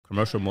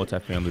commercial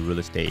multifamily real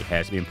estate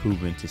has been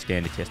proven to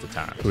stand the test of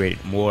time,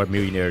 created more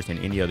millionaires than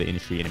any other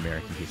industry in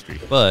American history.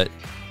 But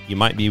you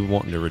might be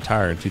wanting to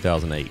retire in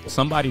 2008.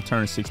 Somebody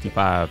turned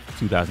 65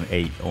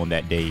 2008 on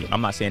that day. I'm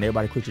not saying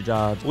everybody quit your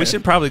jobs. We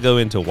should probably go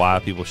into why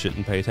people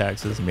shouldn't pay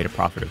taxes. They made a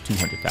profit of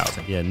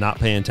 $200,000. Yeah, not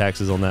paying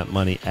taxes on that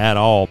money at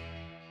all.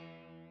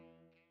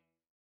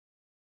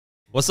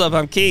 What's up?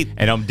 I'm Keith.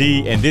 And I'm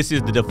D, and this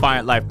is the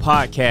Defiant Life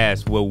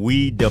Podcast, where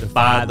we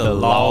defy the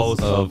laws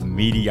of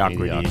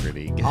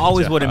mediocrity. I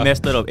always would have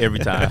messed it up every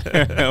time.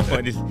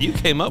 You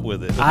came up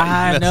with it.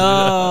 I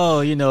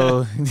know, you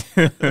know.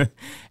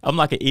 I'm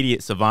like an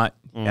idiot savant.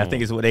 I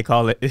think is what they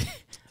call it.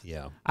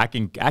 Yeah. I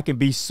can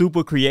be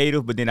super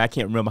creative, but then I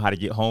can't remember how to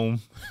get home.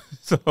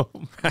 So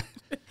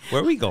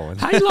where are we going?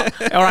 All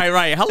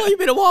right. How long you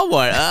been at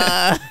Walmart?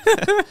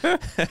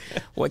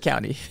 What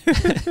county?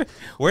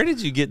 Where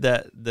did you get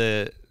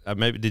that?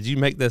 Maybe did you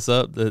make this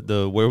up?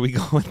 The where we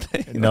going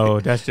thing? No,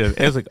 that's just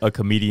it was a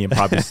comedian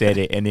probably said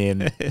it, and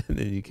then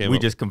you came we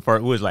up. just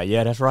confirmed. We was like,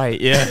 yeah, that's right.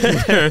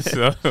 Yeah.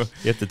 So You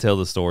have to tell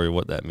the story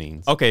what that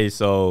means. okay,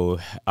 so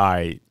all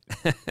right.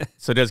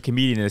 So there's a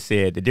comedian that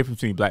said the difference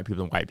between black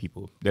people and white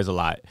people. There's a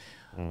lot,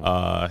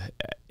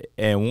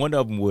 and one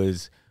of them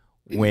was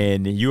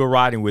when you're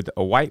riding with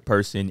a white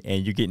person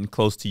and you're getting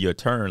close to your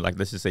turn. Like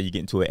let's just say you get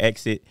into an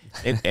exit,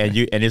 and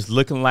it's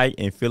looking like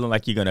and feeling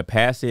like you're gonna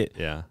pass it.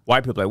 Yeah.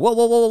 White people are like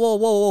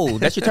whoa,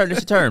 that's your turn. That's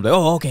your turn. Like,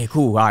 oh, okay,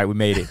 cool. All right, we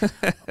made it.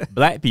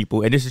 Black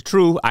people, and this is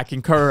true. I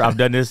concur. I've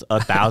done this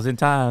 1,000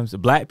 times.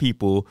 Black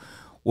people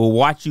will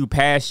watch you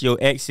pass your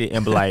exit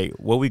and be like,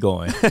 where we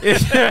going?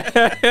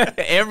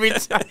 Every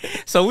time.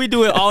 So we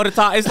do it all the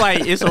time. It's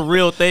like, it's a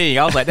real thing.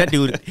 I was like, that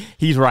dude,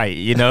 he's right,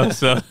 you know?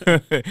 So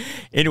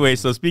anyway,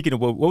 so speaking of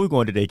what we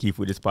going today, Keith,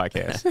 with this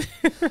podcast?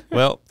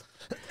 Well,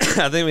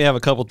 I think we have a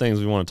couple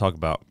things we want to talk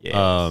about. Yes.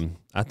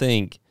 I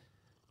think,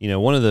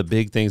 one of the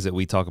big things that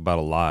we talk about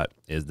a lot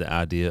is the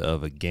idea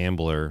of a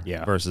gambler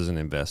versus an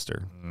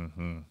investor.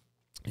 Mm-hmm.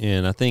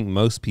 And I think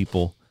most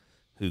people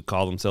who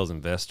call themselves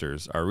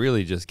investors are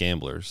really just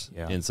gamblers.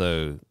 Yeah. And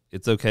so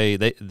it's okay.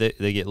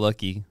 They get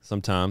lucky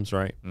sometimes,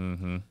 right?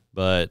 Mm-hmm.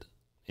 But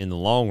in the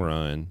long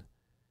run,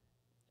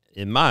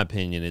 in my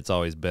opinion, it's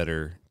always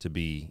better to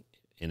be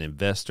an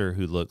investor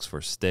who looks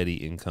for steady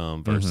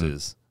income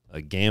versus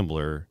a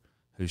gambler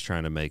who's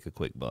trying to make a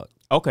quick buck.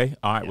 Okay.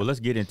 All right. Yeah. Well,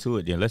 let's get into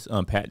it then. Let's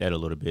unpack that a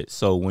little bit.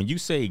 So when you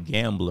say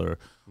gambler,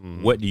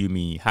 what do you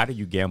mean? How do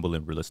you gamble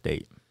in real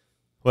estate?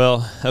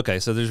 Well, okay.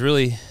 So there's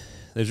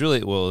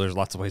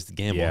lots of ways to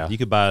gamble. Yeah. You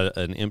could buy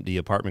an empty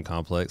apartment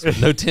complex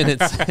with no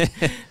tenants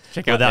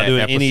without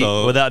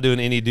doing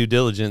any due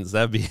diligence.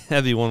 That'd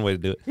be one way to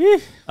do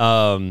it.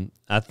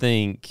 I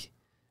think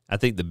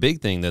the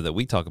big thing though that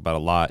we talk about a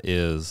lot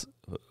is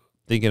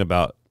thinking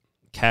about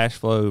cash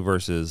flow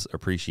versus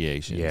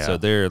appreciation. Yeah. So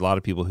there are a lot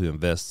of people who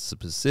invest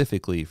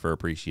specifically for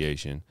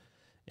appreciation,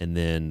 and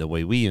then the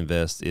way we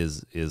invest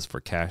is for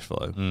cash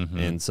flow.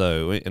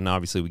 Mm-hmm. And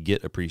obviously we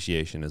get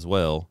appreciation as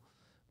well.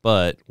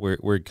 But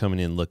we're coming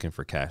in looking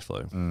for cash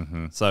flow.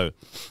 Mm-hmm. So,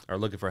 or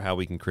looking for how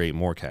we can create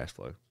more cash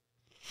flow.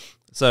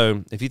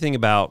 So if you think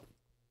about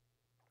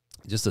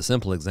just a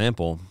simple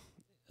example,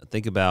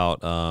 think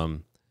about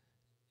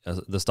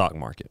the stock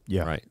market.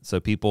 Yeah. Right. So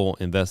people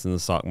invest in the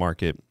stock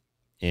market,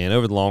 and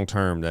over the long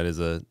term, that is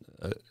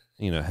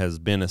has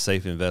been a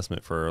safe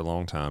investment for a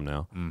long time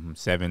now.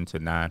 7 to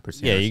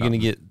 9%. Yeah, you're going to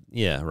get.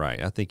 Yeah, right.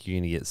 I think you're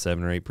going to get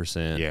 7 or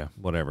 8%. Yeah,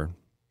 whatever.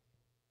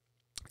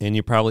 And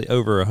you're probably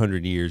over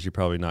 100 years, you're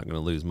probably not going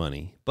to lose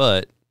money,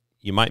 but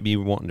you might be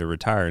wanting to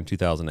retire in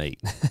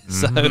 2008.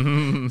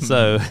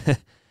 So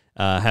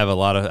I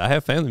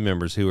have family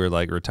members who are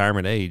like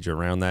retirement age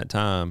around that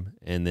time.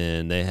 And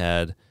then they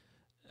had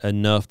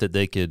enough that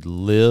they could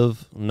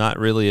live, not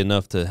really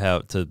enough to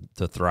have to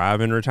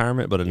thrive in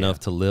retirement, but enough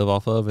to live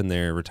off of in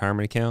their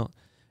retirement account.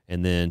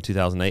 And then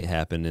 2008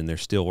 happened, and they're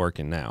still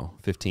working now,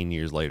 15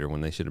 years later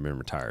when they should have been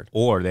retired.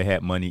 Or they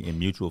had money in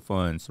mutual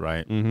funds,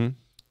 right? Mm-hmm.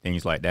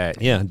 Things like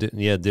that. Yeah,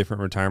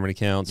 different retirement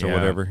accounts or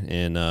whatever,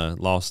 and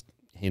lost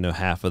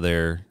half of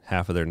their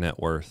net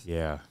worth.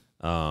 Yeah.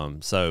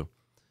 So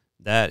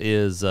that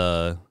is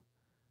that's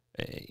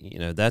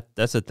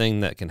a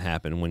thing that can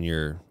happen when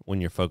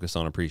you're focused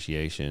on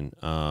appreciation.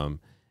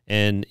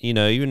 And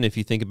even if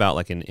you think about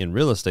like in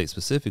real estate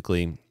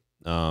specifically,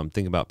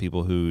 think about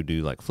people who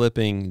do like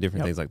flipping,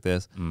 different things like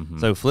this. Mm-hmm.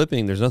 So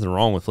flipping, there's nothing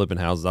wrong with flipping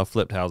houses. I've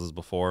flipped houses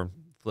before,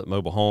 flipped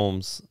mobile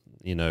homes.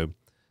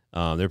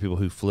 There are people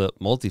who flip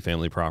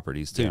multifamily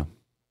properties too. Yeah.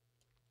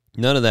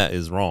 None of that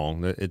is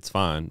wrong. It's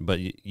fine, but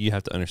you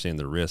have to understand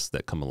the risks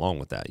that come along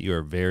with that. You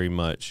are very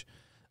much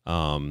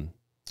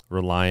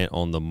reliant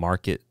on the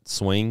market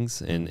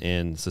swings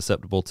and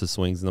susceptible to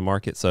swings in the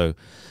market. So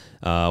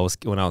when I was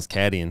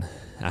caddying,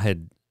 I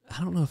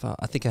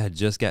think I had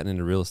just gotten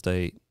into real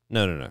estate.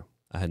 No,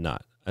 I had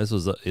not. This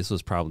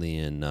was probably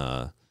in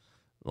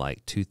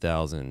like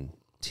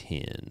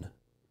 2010.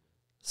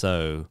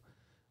 So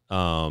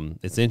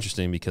it's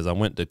interesting because I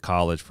went to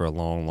college for a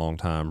long, long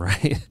time,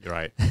 right?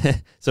 Right.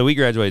 So we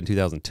graduated in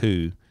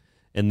 2002,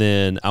 And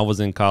then I was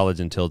in college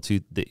until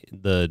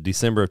the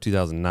December of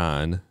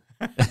 2009.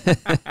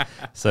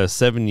 So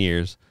 7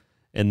 years.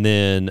 And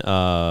then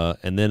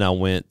I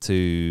went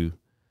to,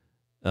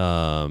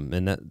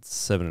 and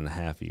that's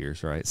 7.5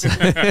 years, right?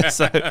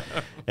 So,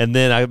 and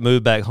then I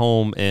moved back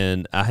home,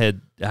 and I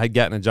had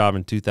gotten a job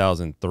in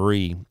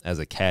 2003 as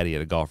a caddy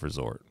at a golf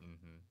resort.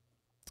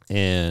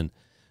 And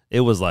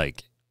it was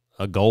like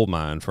a gold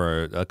mine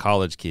for a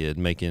college kid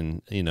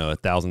making,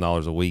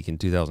 $1,000 a week in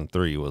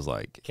 2003 was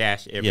like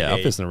cash every day. Yeah,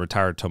 I'm fixing to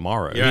retire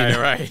tomorrow. Yeah,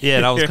 right. Yeah,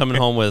 and I was coming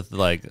home with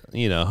like,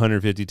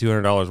 $150,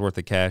 $200 worth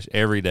of cash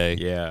every day.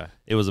 Yeah.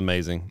 It was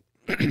amazing.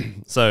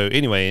 So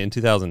anyway, in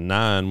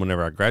 2009,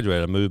 whenever I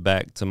graduated, I moved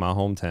back to my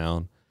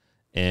hometown,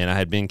 and I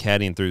had been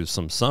caddying through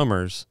some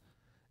summers.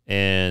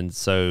 And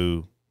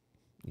so,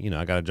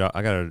 I got a job,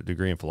 I got a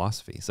degree in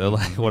philosophy. So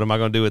like, what am I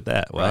going to do with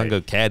that? Well, I can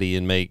go caddy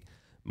and make,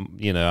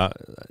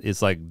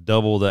 it's like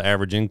double the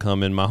average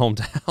income in my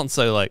hometown.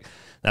 So like,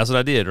 that's what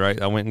I did,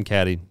 right? I went and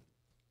caddied,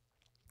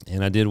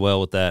 and I did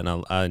well with that,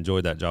 and I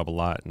enjoyed that job a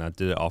lot, and I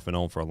did it off and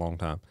on for a long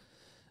time.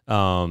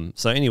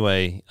 So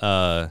anyway,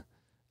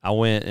 I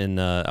went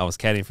and I was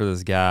caddying for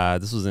this guy.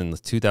 This was in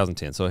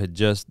 2010, so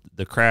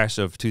the crash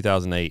of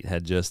 2008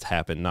 had just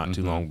happened not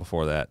too long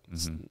before that.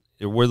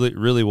 It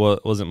really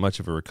wasn't much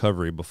of a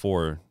recovery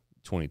before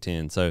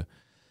 2010. So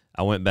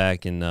I went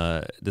back, and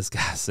this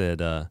guy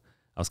said, I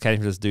was caddying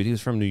for this dude. He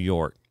was from New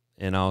York.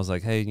 And I was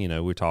like, hey,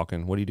 we're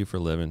talking. What do you do for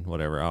a living?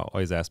 Whatever. I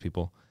always ask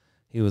people.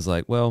 He was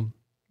like,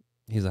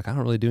 he's like, I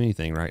don't really do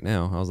anything right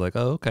now. I was like,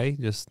 oh, okay.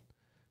 Just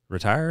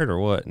retired or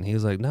what? And he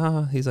was like,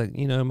 nah. He's like,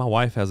 my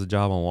wife has a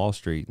job on Wall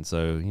Street. And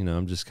so,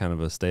 I'm just kind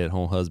of a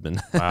stay-at-home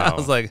husband. Wow. I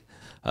was like,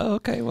 oh,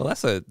 okay. Well,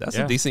 that's a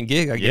decent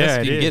gig, I guess,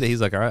 if you can get it.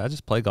 He's like, all right, I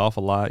just play golf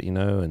a lot,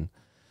 and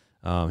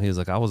he was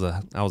like, I was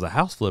a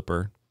house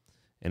flipper.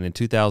 And in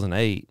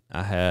 2008,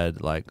 I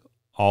had like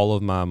all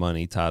of my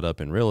money tied up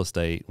in real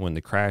estate. When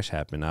the crash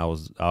happened, I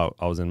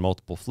was in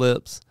multiple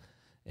flips,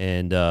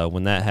 and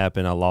when that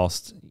happened, I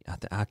lost.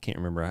 I can't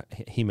remember.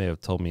 He may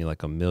have told me like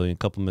 $1 million,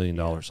 couple $1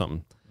 million,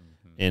 something.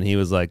 And he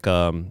was like,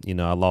 I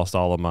lost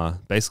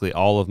basically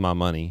all of my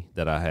money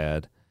that I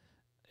had,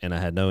 and I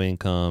had no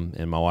income.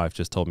 And my wife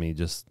just told me,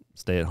 just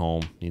stay at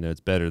home. It's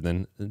better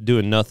than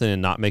doing nothing,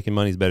 and not making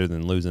money is better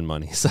than losing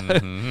money. So,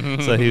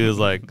 so he was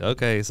like,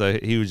 okay. So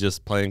he was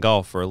just playing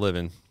golf for a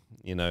living,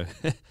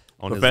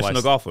 on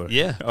professional golfer.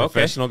 Yeah. Okay.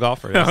 Professional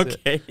golfer.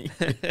 Okay.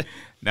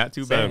 Not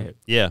too bad.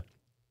 Yeah.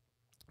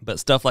 But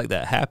stuff like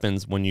that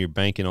happens when you're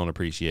banking on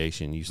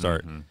appreciation. You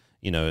start,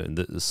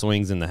 the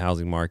swings in the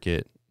housing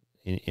market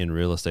in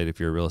real estate. If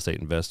you're a real estate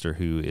investor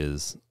who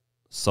is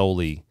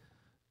solely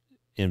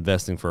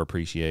investing for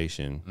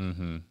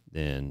appreciation,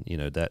 then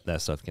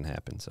that stuff can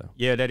happen. So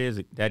yeah, that is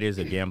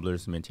a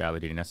gambler's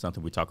mentality, and that's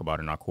something we talk about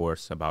in our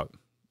course about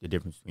the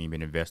difference between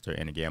an investor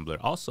and a gambler.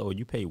 Also,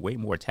 you pay way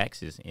more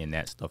taxes in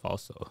that stuff.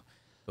 Also,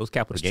 those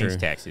capital gains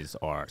taxes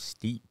are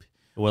steep.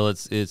 Well,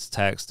 it's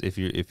taxed if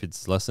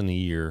it's less than a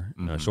year.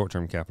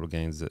 Short-term capital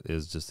gains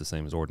is just the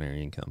same as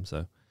ordinary income,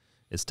 so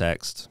it's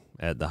taxed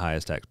at the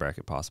highest tax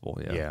bracket possible.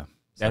 Yeah.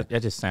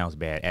 That just sounds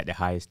bad. At the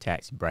highest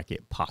tax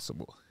bracket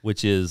possible,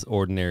 which is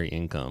ordinary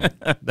income.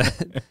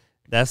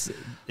 That's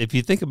if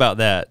you think about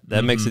that,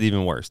 makes it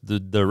even worse.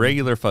 The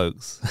regular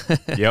folks,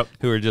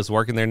 who are just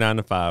working their 9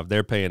 to 5,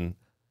 they're paying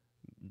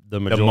the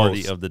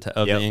majority of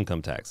the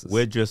income taxes.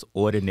 We're just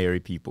ordinary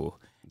people.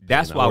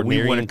 That's why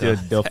we wanted to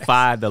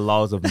defy the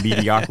laws of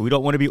mediocrity. We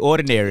don't want to be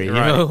ordinary.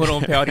 Right. We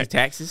don't pay all these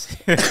taxes.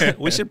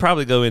 We should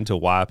probably go into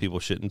why people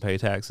shouldn't pay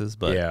taxes,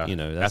 but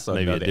that's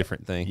maybe a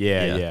different thing.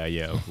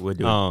 Yeah. We'll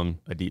do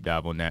a deep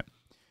dive on that.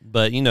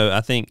 But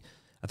I think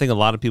a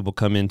lot of people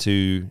come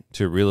into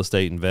real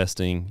estate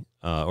investing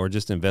or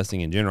just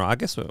investing in general. I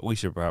guess we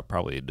should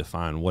probably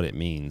define what it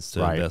means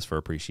to invest for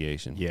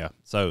appreciation. Yeah.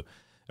 So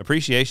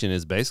appreciation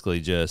is basically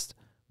just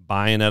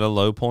buying at a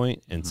low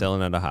point and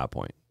selling at a high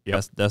point.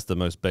 Yep. That's the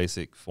most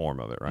basic form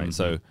of it, right?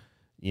 So,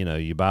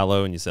 you buy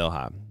low and you sell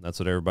high. That's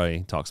what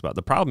everybody talks about.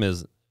 The problem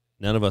is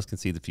none of us can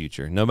see the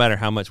future. No matter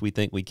how much we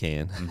think we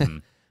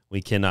can,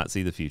 we cannot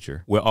see the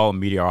future. We're all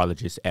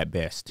meteorologists at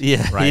best.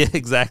 Yeah, right? Yeah,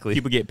 exactly.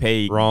 People get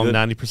paid wrong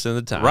 90% of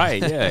the time. Right,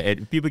 yeah.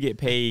 And people get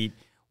paid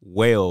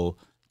well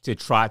to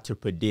try to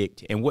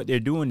predict. And what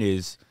they're doing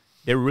is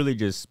they're really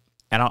just,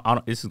 and I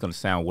don't, this is going to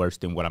sound worse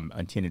than what I'm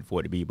intended for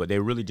it to be, but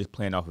they're really just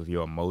playing off of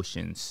your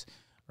emotions.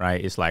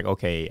 Right, it's like,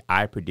 okay,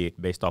 I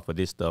predict based off of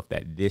this stuff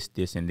that this,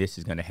 and this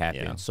is going to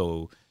happen. Yeah.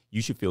 So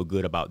you should feel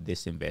good about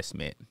this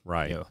investment,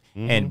 right?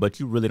 But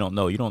you really don't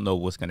know. You don't know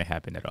what's going to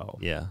happen at all.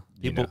 Yeah,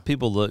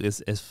 people look.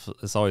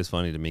 It's always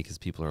funny to me because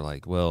people are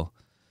like, well,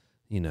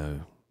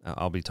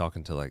 I'll be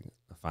talking to like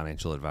a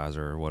financial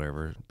advisor or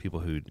whatever,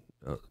 people who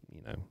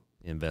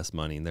invest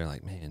money, and they're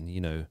like,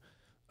 man,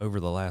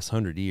 over the last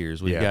 100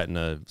 years, we've gotten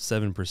a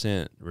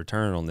 7%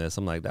 return on this.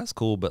 I'm like, that's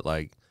cool, but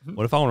like,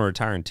 what if I want to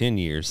retire in 10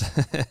 years?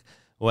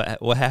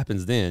 What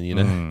happens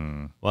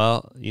then,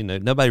 Well,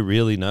 nobody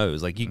really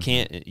knows. Like you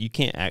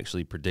can't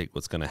actually predict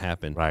what's going to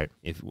happen. Right.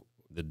 If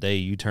the day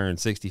you turn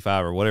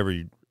 65 or whatever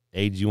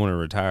age you want to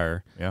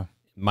retire,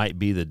 might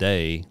be the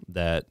day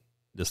that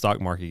the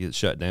stock market gets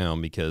shut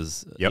down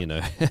because yep. you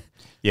know.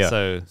 Yeah.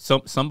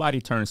 So somebody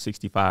turned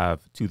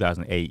 65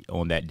 2008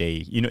 on that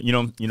day. You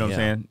know what I'm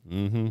saying?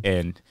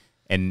 Mm-hmm.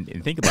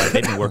 And think about it.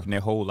 They've been working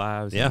their whole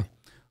lives. Yeah.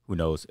 Who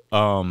knows?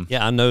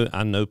 Yeah, I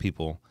know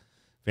people,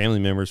 family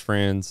members,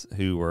 friends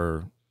who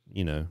were,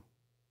 you know,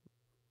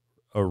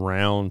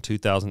 around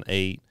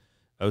 2008,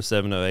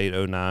 07,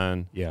 08,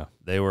 09. Yeah.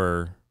 They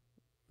were,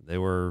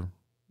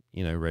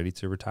 you know, ready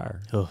to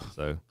retire.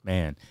 So,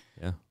 man.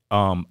 Yeah.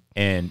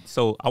 And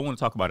so I want to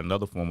talk about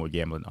another form of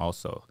gambling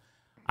also.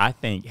 I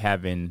think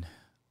having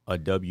a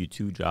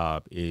W-2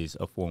 job is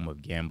a form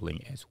of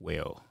gambling as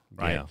well,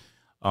 right?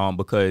 Yeah.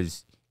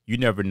 Because you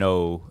never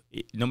know,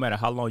 no matter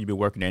how long you've been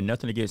working there,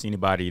 nothing against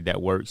anybody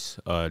that works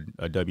a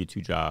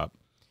W-2 job,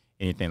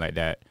 anything like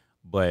that.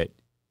 But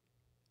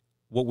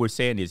what we're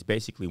saying is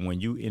basically when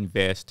you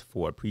invest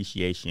for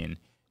appreciation,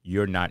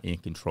 you're not in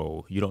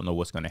control. You don't know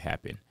what's going to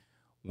happen.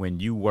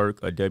 When you work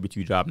a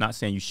W-2 job, not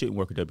saying you shouldn't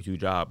work a W-2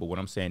 job, but what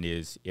I'm saying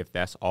is if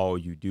that's all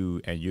you do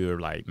and you're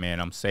like,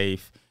 man, I'm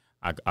safe,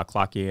 I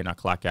clock in, I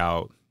clock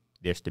out,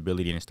 there's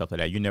stability and stuff like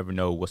that. You never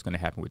know what's going to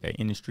happen with that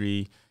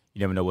industry.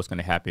 You never know what's going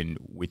to happen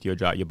with your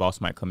job. Your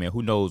boss might come in.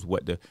 Who knows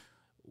what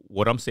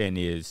I'm saying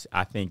is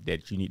I think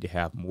that you need to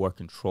have more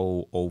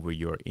control over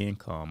your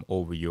income,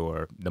 over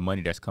the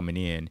money that's coming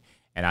in.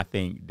 And I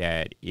think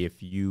that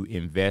if you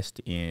invest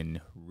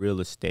in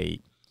real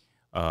estate,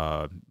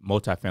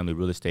 multifamily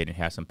real estate, and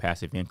have some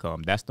passive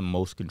income, that's the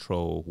most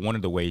control. One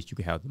of the ways you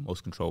can have the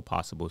most control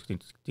possible is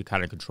to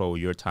kind of control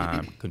your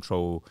time,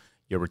 control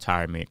your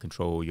retirement,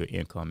 control your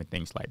income, and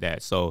things like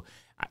that. So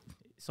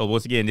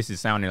once again, this is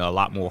sounding a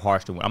lot more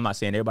harsh than I'm not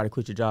saying everybody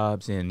quit your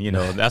jobs, and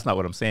that's not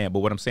what I'm saying. But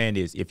what I'm saying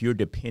is if you're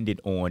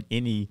dependent on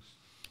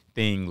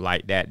anything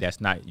like that,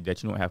 that you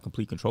don't have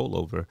complete control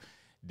over,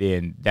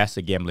 then that's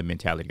a gambling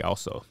mentality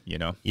also,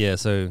 Yeah,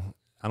 so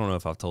I don't know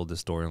if I've told this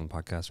story on the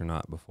podcast or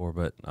not before,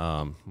 but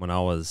when I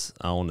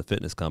owned a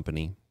fitness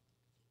company,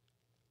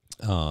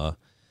 I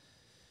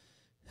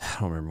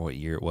don't remember what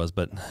year it was,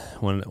 but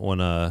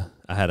when I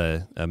had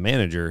a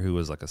manager who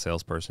was like a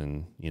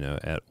salesperson,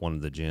 at one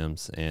of the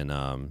gyms,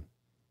 and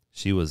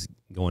she was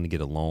going to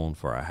get a loan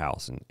for a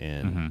house,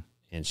 and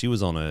she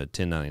was on a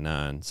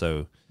 1099,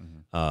 so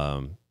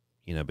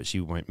but she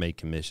made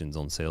commissions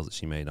on sales that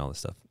she made and all this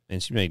stuff,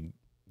 and she made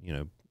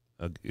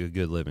a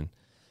good living.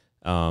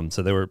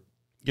 So they were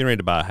getting ready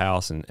to buy a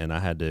house, and I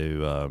had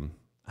to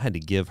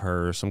give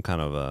her some kind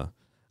of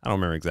I don't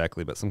remember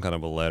exactly, but some kind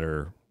of a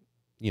letter,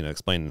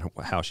 explaining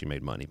how she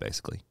made money,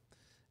 basically.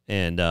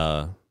 And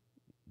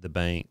the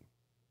bank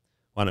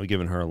wound up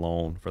giving her a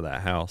loan for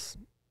that house.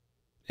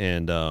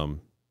 And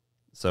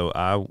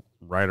so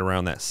right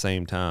around that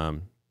same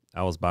time,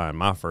 I was buying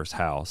my first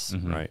house,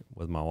 right,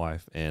 with my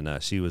wife.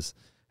 And she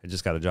had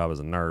just got a job as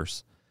a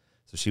nurse.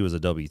 So she was a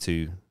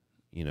W-2,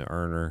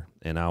 earner,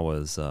 and I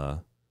was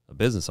a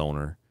business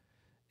owner.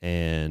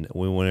 And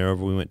whenever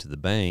we went to the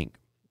bank,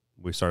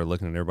 we started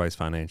looking at everybody's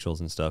financials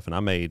and stuff, and I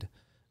made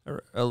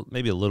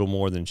maybe a little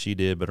more than she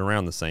did, but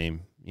around the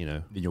same,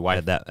 your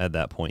wife at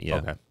that point, yeah.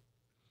 Okay.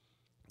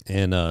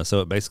 And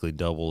so it basically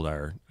doubled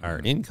our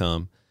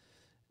income,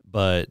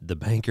 but the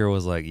banker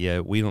was like, "Yeah,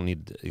 we don't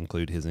need to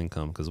include his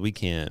income because we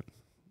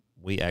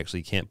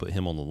actually can't put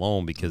him on the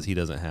loan because he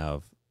doesn't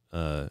have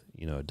a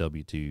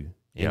W-2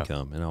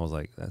 income." Yeah. And I was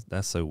like,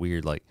 "That's so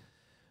weird." Like,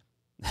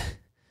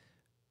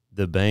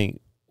 the bank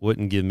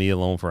wouldn't give me a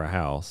loan for a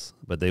house,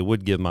 but they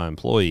would give my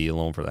employee a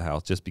loan for the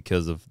house just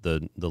because of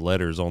the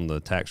letters on the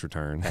tax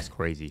return. That's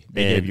crazy.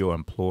 They gave your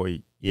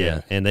employee.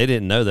 Yeah, and they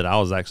didn't know that I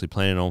was actually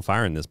planning on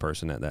firing this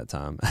person at that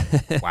time.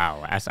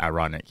 Wow, that's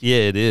ironic. Yeah,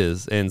 it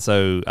is. And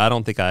so I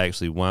don't think I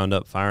actually wound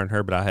up firing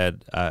her,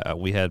 but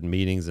we had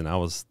meetings, and I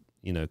was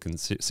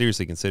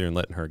seriously considering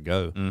letting her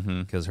go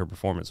because her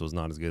performance was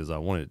not as good as I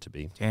wanted it to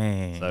be.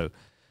 Dang.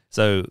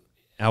 So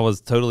I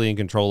was totally in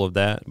control of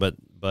that, but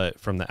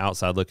from the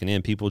outside looking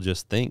in, people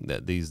just think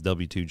that these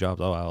W-2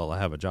 jobs, I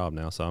have a job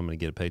now, so I'm going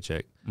to get a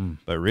paycheck.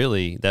 But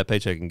really, that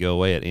paycheck can go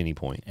away at any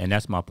point. And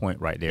that's my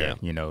point right there.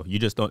 Yeah. You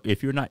just don't.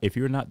 If you're not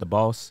the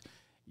boss,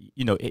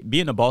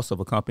 being the boss of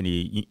a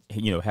company,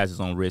 has its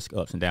own risk,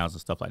 ups and downs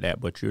and stuff like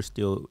that. But you're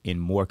still in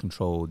more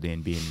control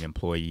than being an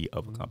employee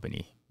of a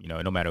company.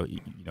 No matter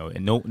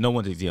and no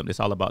one's exempt.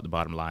 It's all about the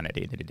bottom line at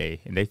the end of the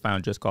day. And they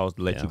found just cause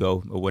to let you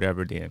go or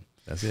whatever. Then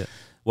that's it.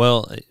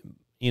 Well.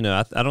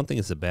 I don't think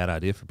it's a bad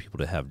idea for people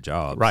to have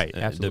jobs, right?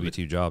 Absolutely.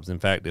 W-2 jobs. In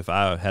fact, if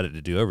I had it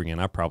to do over again,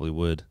 I probably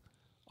would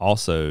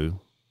also,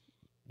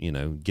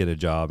 get a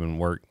job and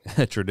work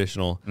have a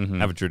traditional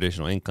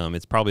income.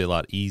 It's probably a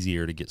lot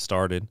easier to get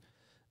started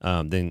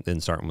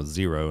than starting with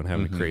zero and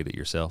having to create it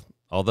yourself.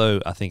 Although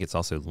I think it's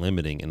also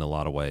limiting in a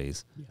lot of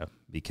ways,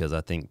 because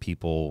I think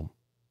people,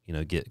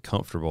 get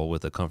comfortable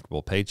with a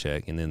comfortable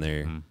paycheck, and then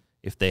they're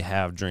if they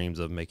have dreams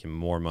of making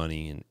more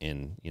money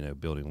and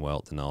building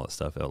wealth and all that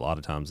stuff, a lot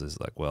of times it's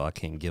like, well, I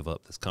can't give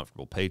up this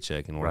comfortable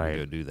paycheck in order to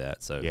go do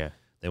that. So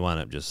they wind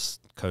up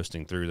just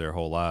coasting through their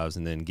whole lives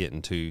and then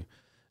getting to,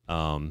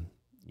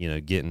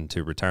 getting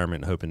to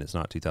retirement and hoping it's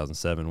not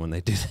 2007 when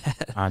they do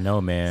that. I know,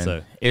 man.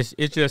 So it's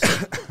just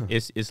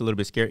it's a little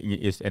bit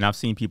scary. And I've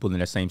seen people in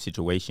the same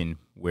situation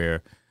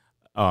where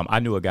I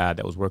knew a guy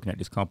that was working at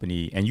this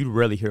company, and you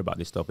rarely hear about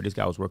this stuff, but this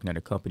guy was working at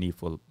a company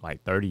for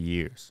like 30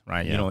 years,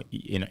 right? Yeah.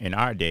 In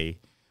our day,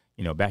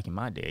 back in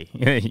my day,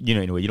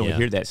 anyway, you don't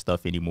hear that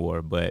stuff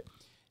anymore. But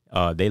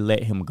they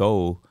let him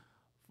go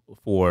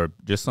for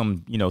just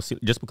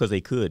just because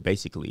they could,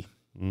 basically.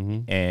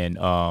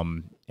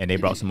 And they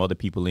brought some other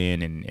people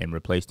in and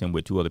replaced him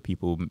with 2 other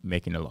people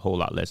making a whole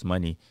lot less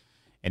money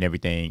and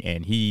everything.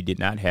 And he did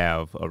not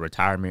have a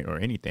retirement or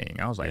anything.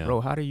 I was like,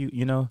 bro, how do you,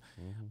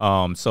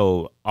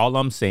 so all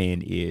I'm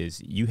saying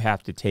is you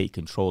have to take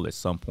control at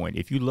some point.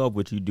 If you love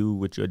what you do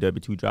with your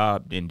W-2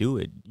 job, then do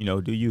it,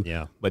 do you?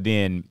 Yeah. But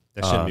then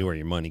that shouldn't be where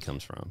your money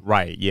comes from.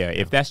 Right. Yeah.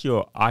 If that's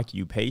your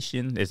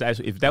occupation, if that's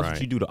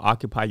what you do to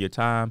occupy your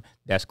time,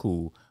 that's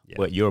cool. Yeah.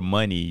 But your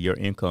money, your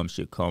income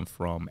should come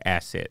from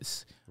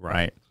assets.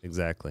 Right.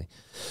 Exactly.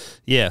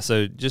 Yeah.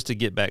 So just to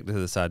get back to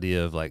this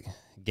idea of like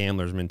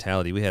gambler's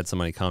mentality, we had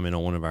somebody comment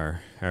on one of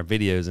our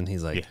videos, and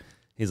he's like,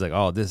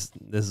 oh, this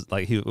is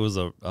like, it was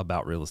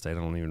about real estate. I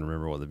don't even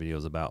remember what the video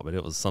was about, but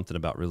it was something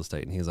about real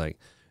estate. And he's like,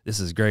 this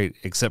is great,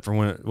 except for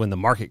when the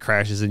market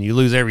crashes and you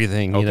lose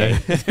everything. Okay.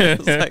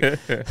 It's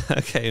like,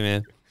 okay,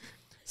 man.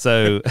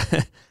 So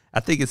I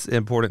think it's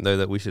important though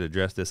that we should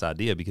address this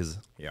idea because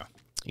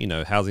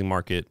housing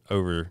market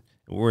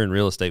we're in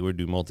real estate, we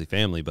do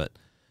multifamily, but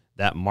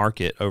that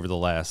market over the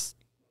last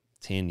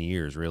 10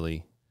 years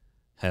really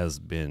has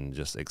been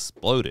just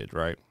exploded,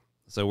 right?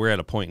 So we're at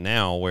a point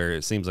now where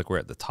it seems like we're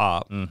at the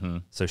top.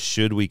 So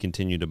should we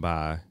continue to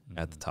buy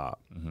at the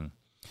top?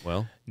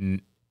 Well,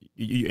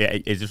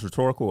 is this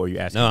rhetorical or are you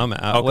asking?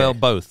 No, well,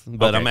 both,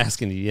 but I'm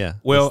asking you, yeah.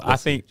 Well, I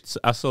think,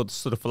 so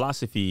the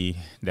philosophy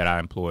that I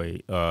employ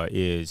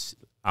is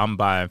I'm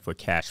buying for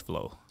cash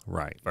flow.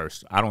 Right.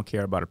 First, I don't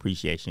care about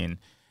appreciation.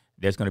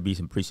 There's going to be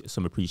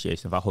some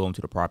appreciation. If I hold on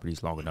to the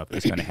properties long enough,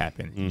 it's going to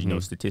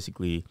happen.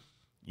 Statistically,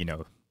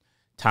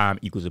 time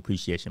equals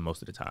appreciation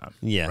most of the time.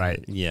 Yeah.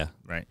 Right. Yeah.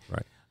 Right.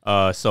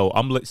 Right.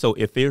 So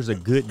if there's a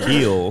good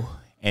deal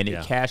and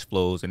it cash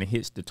flows and it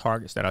hits the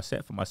targets that I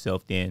set for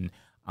myself, then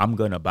I'm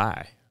gonna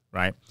buy.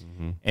 Right.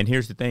 And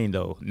here's the thing,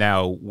 though.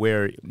 Now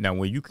where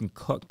you can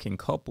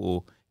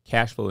couple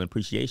cash flow and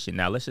appreciation.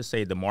 Now let's just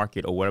say the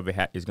market or whatever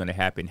is going to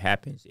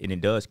happens, and it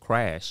does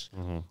crash,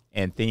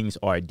 and things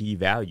are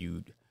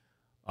devalued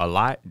a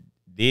lot.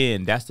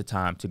 Then that's the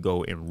time to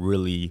go and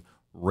really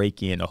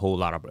rake in a whole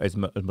lot of as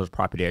much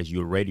property as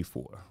you're ready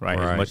for, right?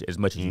 As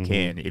much as you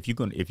can. If you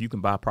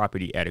can buy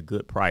property at a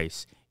good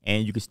price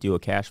and you can steal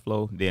cash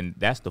flow, then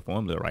that's the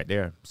formula right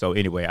there. So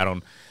anyway,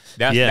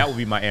 that would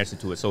be my answer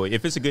to it. So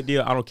if it's a good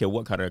deal, I don't care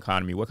what kind of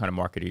economy, what kind of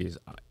market it is.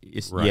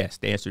 It's yes.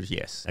 The answer is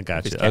yes. I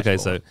got you. Okay,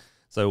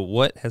 so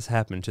what has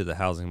happened to the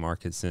housing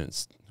market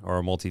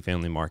or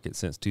multifamily market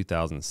since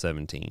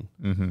 2017?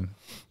 We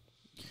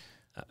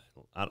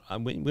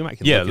might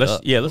look it up.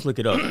 Let's look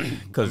it up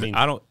because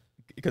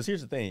Because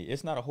here's the thing,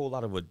 it's not a whole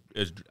lot of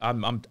I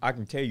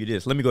can tell you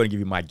this. Let me go ahead and give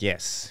you my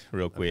guess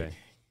real quick,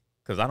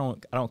 because I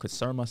don't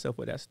concern myself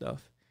with that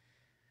stuff.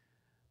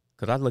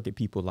 Because I look at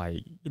people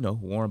like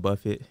Warren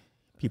Buffett,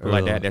 people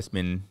like that's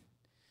been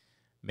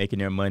making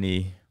their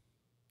money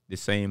the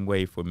same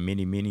way for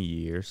many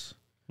years.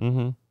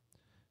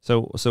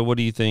 So what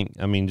do you think?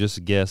 I mean,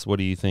 just guess. What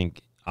do you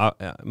think?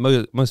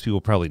 Most people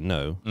probably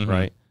know,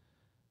 right?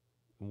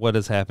 What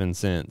has happened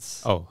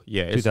since?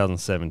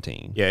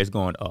 2017. Yeah, it's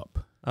going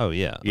up. Oh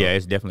yeah,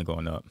 it's definitely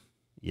going up.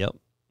 Yep.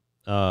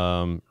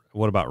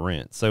 What about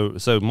rent? So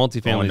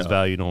multifamily is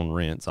valued on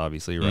rents,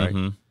 obviously,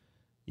 right?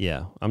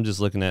 Yeah, I'm just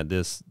looking at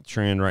this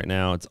trend right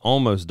now. It's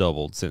almost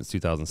doubled since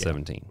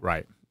 2017. Yeah,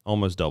 right,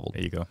 almost doubled.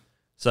 There you go.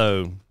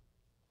 So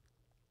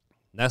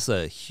that's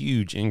a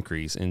huge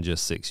increase in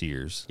just 6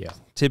 years. Yeah.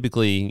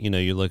 Typically,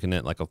 you're looking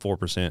at like a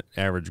 4%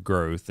 average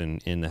growth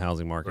in the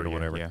housing market or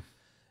whatever. Yeah.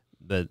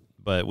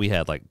 But we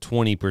had like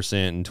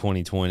 20% in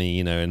 2020,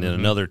 and then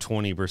another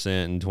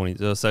 20% in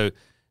 20. So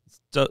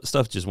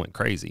stuff just went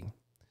crazy,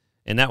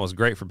 and that was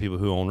great for people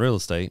who own real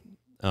estate.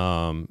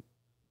 And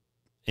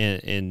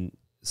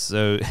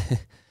so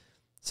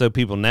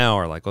people now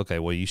are like, okay,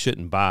 well, you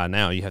shouldn't buy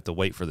now. You have to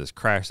wait for this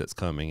crash that's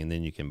coming, and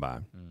then you can buy.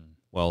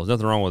 Well, there's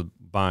nothing wrong with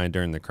buying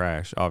during the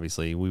crash.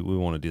 Obviously, we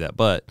want to do that,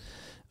 but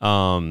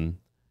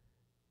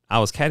I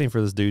was caddying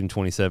for this dude in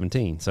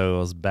 2017, so I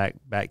was back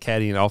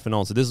caddying off and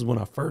on. So this is when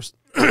I first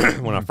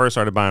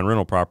started buying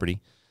rental property.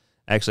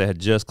 Actually, I had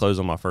just closed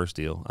on my first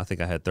deal. I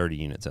think I had 30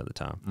 units at the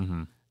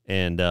time,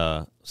 and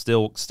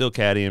still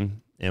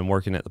caddying and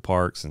working at the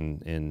parks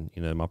and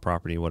my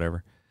property,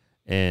 whatever.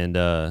 And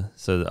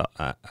so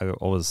I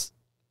was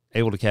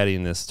able to caddy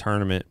in this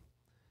tournament,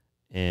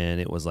 and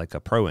it was like a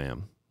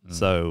pro-am.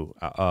 So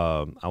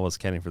I was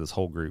caddying for this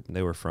whole group, and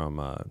they were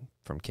from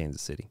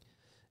Kansas City.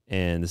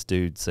 And this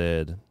dude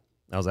said,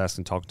 I was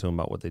talking to him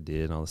about what they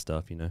did and all this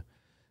stuff,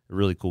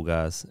 really cool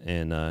guys.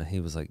 And he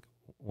was like,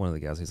 one of the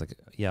guys, he's like,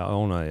 yeah, I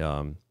own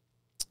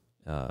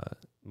a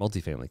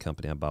multifamily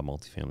company. I buy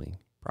multifamily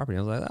property.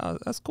 I was like, oh,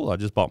 that's cool. I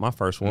just bought my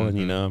first one.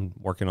 Mm-hmm. I'm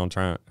working on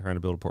trying to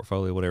build a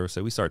portfolio, whatever.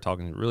 So we started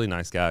talking. Really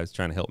nice guys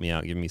trying to help me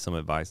out, giving me some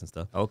advice and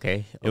stuff.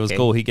 Okay. It was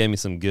cool. He gave me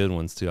some good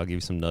ones too. I'll give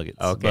you some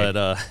nuggets. Okay. But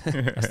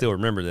I still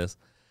remember this.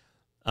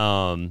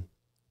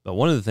 But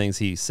one of the things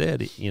he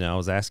said, I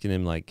was asking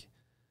him like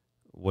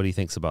what he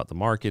thinks about the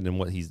market and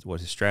what his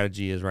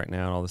strategy is right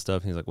now and all this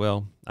stuff. And he's like,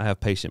 well, I have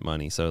patient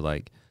money. So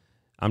like,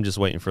 I'm just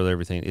waiting for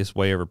everything. It's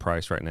way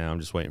overpriced right now. I'm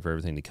just waiting for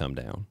everything to come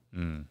down.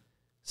 Mm.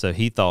 So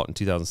he thought in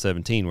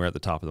 2017 we're at the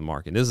top of the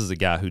market. This is a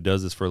guy who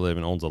does this for a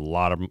living, owns a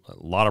lot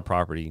of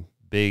property,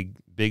 big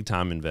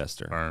time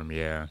investor firm,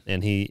 yeah.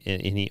 And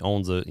he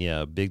owns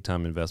a big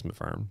time investment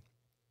firm.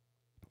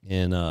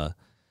 And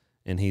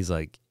he's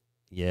like,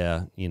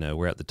 yeah,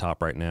 we're at the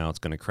top right now. It's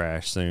going to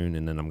crash soon,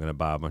 and then I'm going to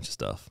buy a bunch of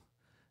stuff.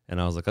 And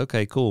I was like,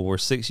 okay, cool. We're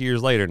 6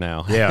 years later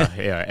now. Yeah,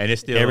 and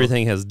it's still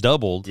everything has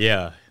doubled.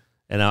 Yeah.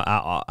 And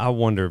I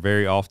wonder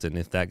very often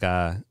if that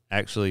guy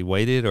actually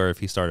waited or if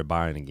he started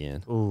buying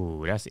again.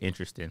 Ooh, that's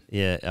interesting.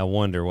 Yeah, I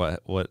wonder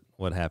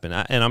what happened.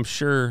 And I'm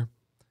sure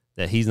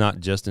that he's not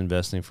just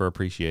investing for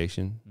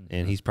appreciation,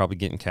 and he's probably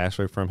getting cash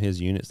flow from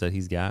his units that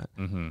he's got,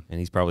 and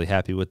he's probably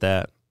happy with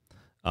that.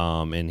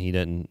 And he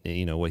doesn't,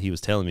 what he was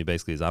telling me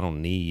basically is I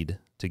don't need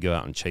to go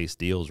out and chase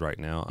deals right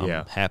now.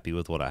 I'm happy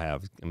with what I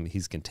have. I mean,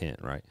 he's content,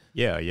 right?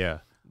 Yeah,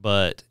 yeah.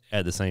 But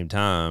at the same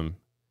time,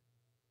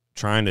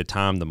 trying to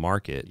time the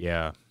market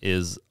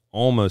is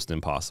almost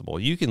impossible.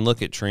 You can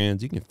look at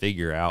trends, you can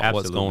figure out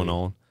what's going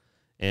on.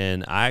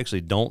 And I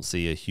actually don't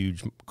see a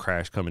huge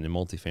crash coming in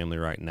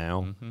multifamily right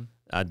now. Mm-hmm.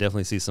 I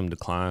definitely see some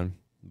decline,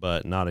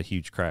 but not a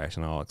huge crash,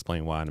 and I'll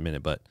explain why in a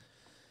minute. But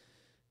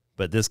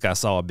this guy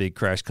saw a big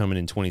crash coming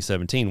in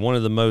 2017. One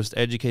of the most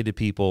educated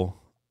people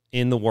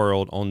in the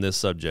world on this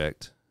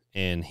subject,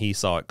 and he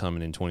saw it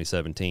coming in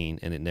 2017,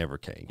 and it never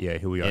came. Yeah,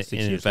 here we are 6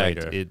 years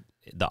later. In fact,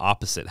 the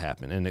opposite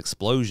happened. An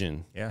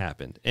explosion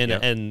happened.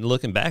 And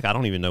looking back, I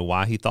don't even know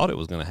why he thought it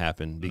was going to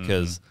happen,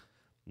 because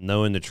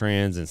knowing the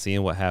trends and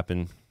seeing what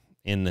happened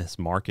in this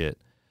market,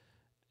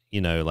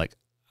 like,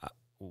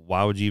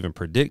 why would you even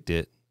predict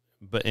it?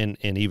 But and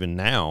even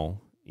now,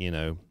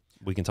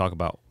 we can talk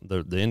about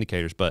the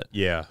indicators, but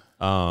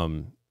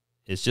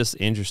it's just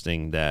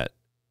interesting that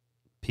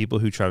people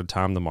who try to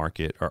time the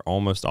market are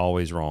almost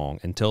always wrong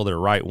until they're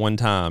right one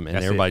time, and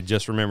everybody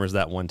just remembers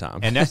that one time.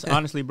 And that's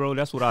honestly, bro,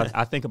 that's what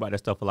I think about that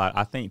stuff a lot.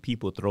 I think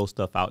people throw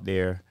stuff out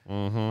there.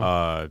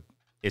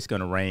 It's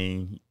gonna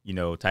rain,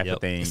 type of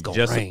thing. It's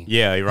gonna rain.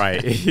 Yeah,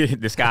 right.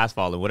 The sky's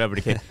falling, whatever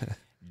the case.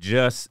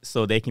 Just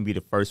so they can be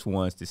the first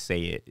ones to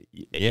say it.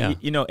 Yeah.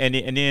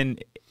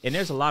 And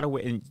there's a lot of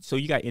ways. And so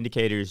you got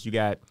indicators, you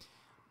got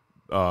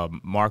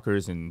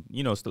markers, and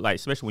like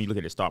especially when you look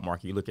at the stock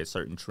market, you look at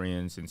certain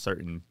trends and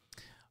certain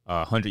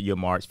 100-year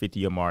marks,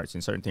 50-year marks,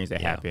 and certain things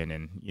that happen,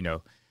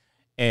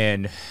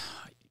 and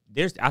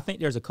I think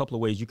there's a couple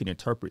of ways you can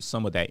interpret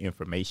some of that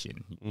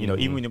information.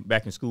 Even when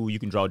back in school, you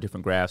can draw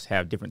different graphs,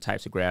 have different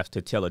types of graphs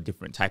to tell a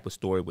different type of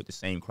story with the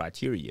same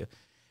criteria.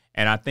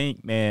 And I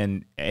think,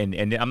 man, and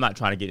I'm not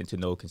trying to get into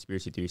no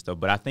conspiracy theory stuff,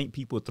 but I think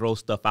people throw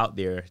stuff out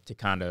there to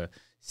kind of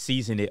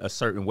season it a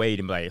certain way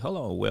to be like, hold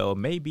on, well,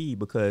 maybe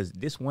because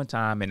this one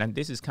time, and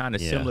this is kind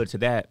of similar to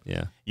that.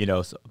 Yeah.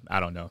 So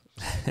I don't know.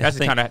 That's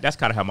kind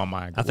of how my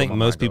mind goes. I think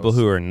most people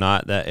who are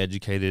not that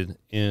educated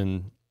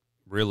in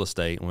real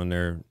estate, when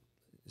they're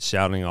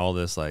shouting all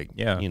this, like,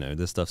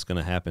 this stuff's going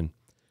to happen,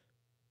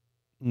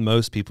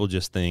 most people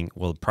just think,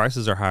 well,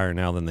 prices are higher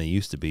now than they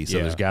used to be, so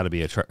there's got to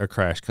be a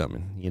crash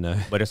coming,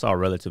 But it's all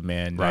relative,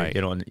 man. Right.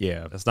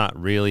 That's not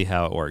really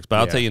how it works. But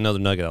I'll tell you another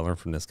nugget I learned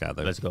from this guy,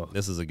 though. Let's go.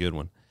 This is a good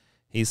one.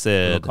 He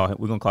said,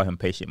 we're going to call him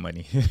patient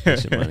money.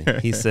 Patient money.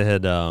 He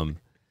said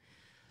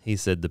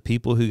the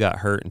people who got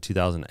hurt in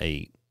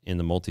 2008 in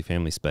the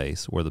multifamily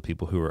space were the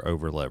people who were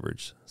over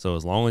leveraged. So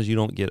as long as you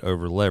don't get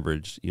over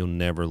leveraged, you'll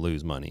never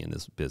lose money in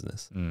this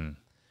business.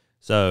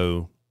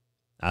 So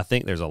I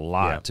think there's a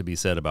lot to be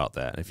said about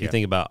that. If you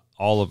think about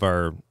all of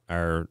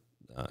our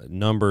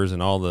numbers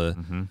and all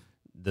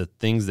the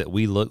things that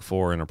we look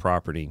for in a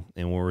property,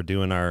 and when we're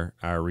doing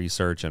our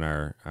research and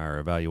our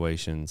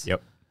evaluations,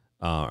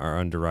 our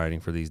underwriting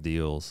for these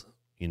deals,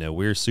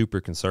 we're super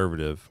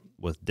conservative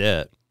with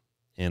debt,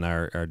 and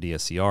our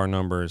DSCR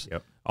numbers,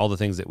 all the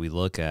things that we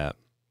look at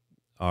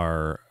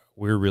we're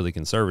really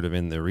conservative.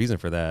 And the reason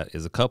for that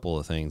is a couple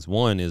of things.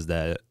 One is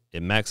that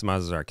it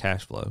maximizes our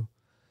cash flow,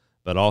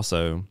 but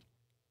also,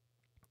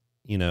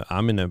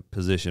 I'm in a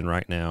position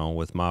right now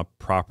with my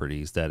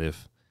properties that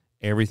if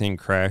everything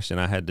crashed and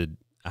I had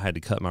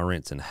to cut my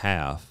rents in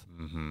half,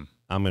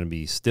 I'm going to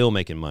be still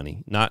making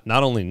money. Not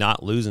only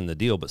not losing the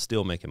deal, but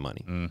still making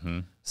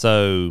money.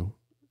 So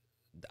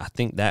I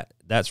think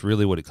that's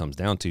really what it comes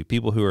down to.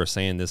 People who are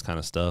saying this kind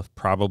of stuff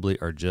probably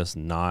are just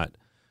not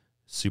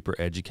super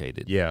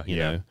educated. You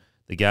know,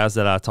 the guys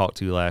that I talked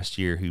to last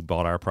year who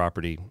bought our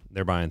property,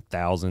 they're buying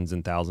thousands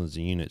and thousands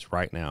of units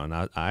right now. And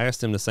I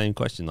asked them the same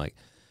question, like,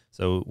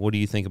 so what do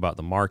you think about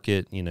the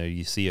market?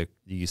 You see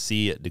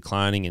it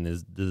declining,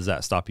 and does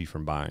that stop you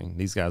from buying?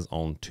 These guys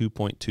own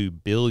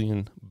 $2.2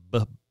 billion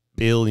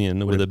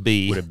with a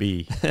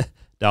B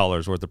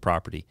dollars worth of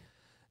property,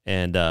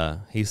 and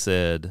he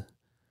said,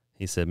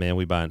 man,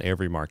 we buy in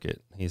every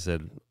market. He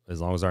said, as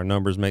long as our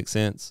numbers make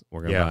sense,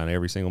 we're gonna buy in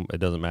every single. It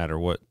doesn't matter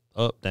what,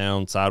 up,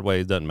 down,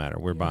 sideways, doesn't matter.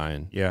 We're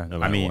buying. Yeah, no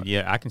I mean,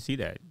 what. I can see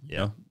that. You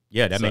know?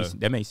 Yeah,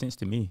 that makes sense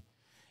to me.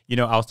 You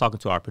know, I was talking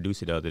to our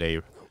producer the other day.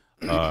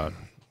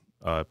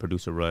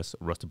 Producer Russ,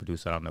 the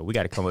producer. I don't know. We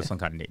got to come up with some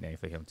kind of nickname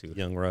for him too.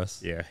 Young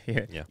Russ. Yeah.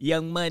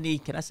 Young Money.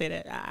 Can I say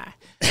that?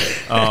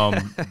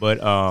 But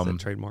Is that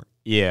trademark?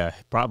 Yeah,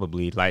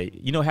 probably. Like,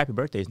 you know, Happy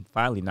Birthday is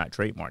finally not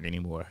trademarked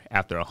anymore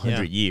after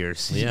 100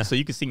 years. Yeah. So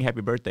you can sing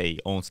Happy Birthday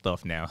on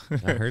stuff now.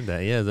 I heard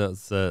that. Yeah,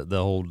 that's the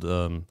old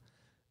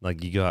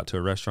like you go out to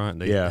a restaurant,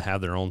 they have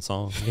their own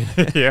song.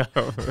 Yeah.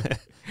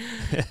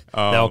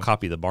 They'll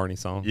copy the Barney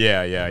song.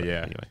 Yeah.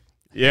 Anyway.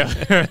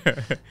 Yeah.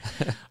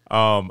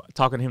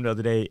 Talking to him the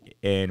other day,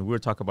 and we were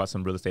talking about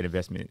some real estate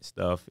investment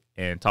stuff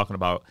and talking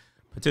about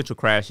potential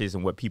crashes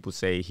and what people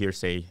say,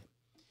 hearsay,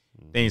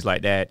 things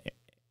like that.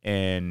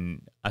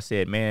 And I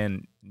said,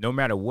 man, no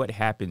matter what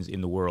happens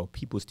in the world,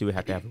 people still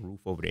have to have a roof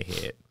over their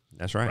head.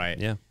 That's right.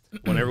 Yeah.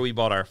 Whenever we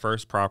bought our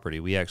first property,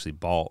 we actually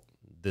bought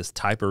this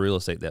type of real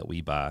estate that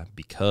we buy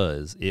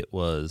because I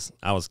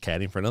was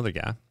caddying for another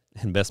guy,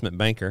 investment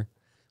banker.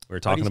 We were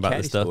talking about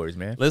this stuff. Stories,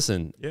 man.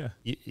 Listen,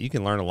 you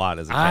can learn a lot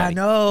as a caddy. I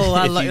know.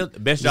 I like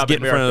it. Best job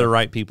get in front of the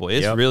right people.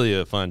 It's really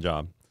a fun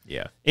job.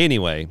 Yeah.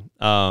 Anyway,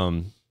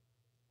 a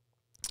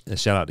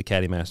shout out to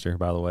Caddy Master,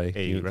 by the way.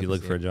 Hey, if you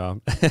look for a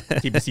job,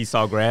 TPC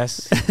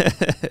Sawgrass.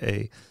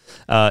 Hey.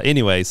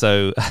 Anyway,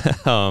 so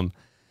I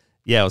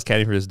was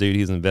caddying for this dude.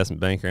 He's an investment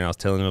banker, and I was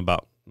telling him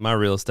about my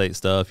real estate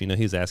stuff. You know,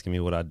 he's asking me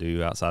what I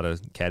do outside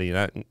of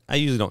caddying. I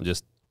usually don't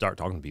just start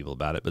talking to people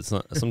about it, but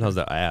sometimes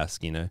I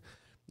ask. You know,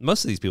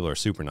 most of these people are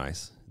super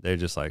nice. They're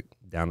just like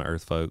down to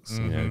earth folks.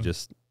 You know,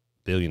 just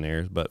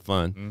billionaires, but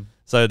fun.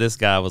 So this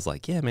guy was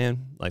like, yeah,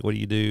 man, like, what do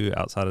you do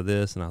outside of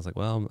this? And I was like,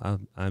 well,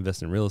 I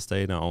invest in real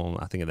estate. And I own,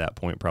 I think at that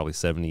point, probably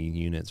 70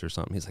 units or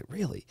something. He's like,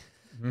 really?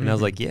 And I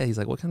was like, yeah. He's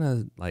like, what kind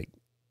of like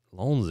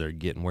loans are you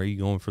getting? Where are you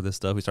going for this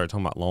stuff? We started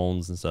talking about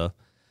loans and stuff.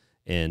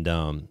 And,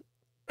 and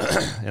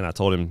I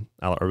told him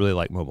I really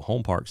like mobile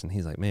home parks. And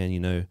he's like, man, you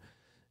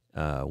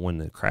know, when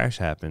the crash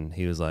happened,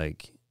 he was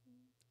like,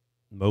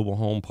 mobile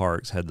home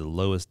parks had the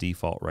lowest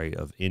default rate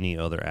of any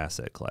other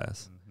asset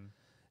class.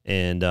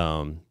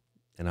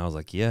 And I was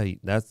like, yeah,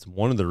 that's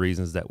one of the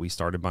reasons that we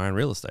started buying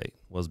real estate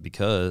was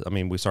because, I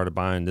mean, we started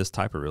buying this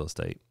type of real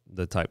estate.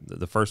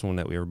 The first one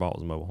that we ever bought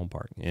was a mobile home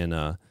park.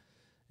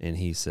 And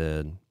he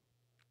said,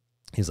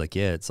 he's like,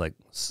 yeah, it's like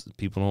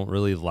people don't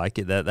really like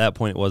it. At that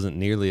point, it wasn't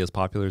nearly as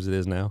popular as it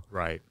is now.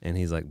 Right. And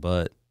he's like,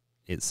 but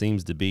it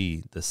seems to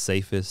be the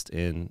safest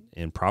and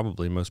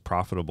probably most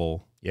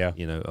profitable,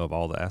 you know, of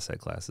all the asset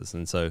classes.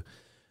 And so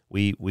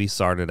we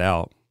started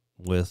out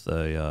with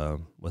a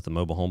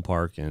mobile home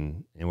park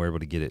and we're able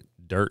to get it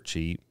dirt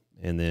cheap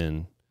and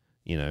then,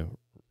 you know,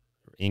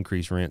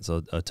 increase rents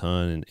a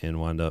ton and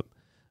wind up,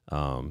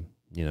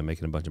 you know,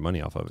 making a bunch of money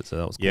off of it. So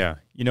that was cool. Yeah.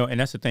 You know, and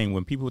that's the thing.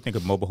 When people think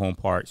of mobile home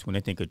parks, when they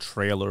think of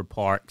trailer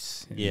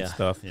parks and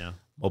stuff,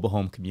 mobile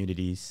home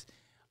communities,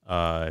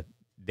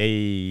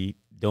 they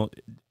don't,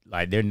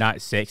 like, they're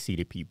not sexy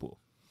to people.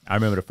 I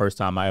remember the first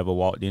time I ever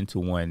walked into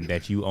one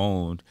that you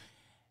owned,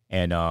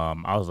 and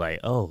I was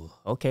like, "Oh,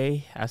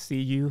 okay, I see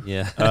you."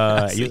 Yeah.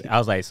 I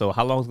was like, "So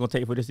how long is it gonna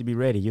take for this to be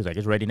ready?" He was like,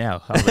 "It's ready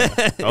now." I was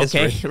like,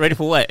 "Okay, ready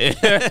for what?"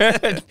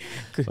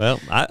 Well,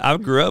 I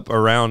grew up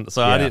around,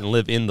 so I didn't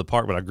live in the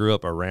park, but I grew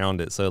up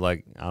around it. So,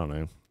 like, I don't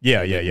know.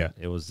 Yeah.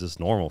 It was just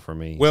normal for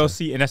me. Well,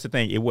 see, and that's the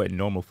thing. It wasn't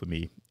normal for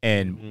me.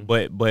 And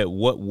but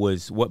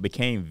what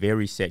became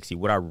very sexy,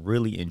 what I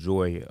really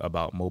enjoy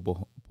about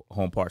mobile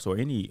home parks or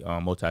any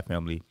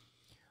multifamily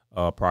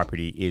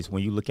property is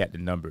when you look at the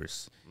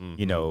numbers.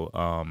 You know,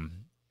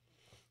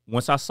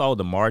 once I saw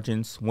the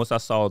margins, once I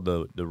saw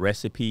the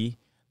recipe,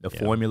 the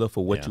formula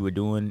for what you were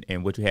doing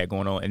and what you had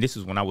going on, and this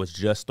is when I was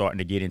just starting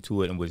to get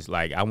into it and was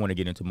like, I want to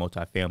get into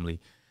multifamily.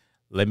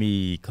 Let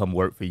me come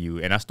work for you.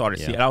 And I started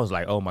seeing, I was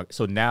like, oh my.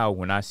 So now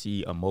when I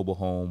see a mobile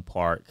home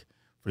park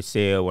for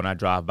sale, when I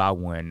drive by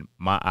one,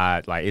 my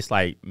eye, like, it's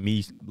like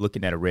me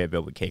looking at a red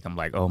velvet cake. I'm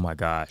like, oh my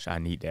gosh, I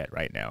need that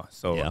right now.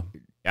 So,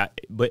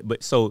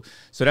 so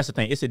that's the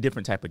thing. It's a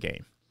different type of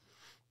game.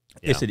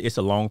 Yeah. It's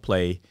a long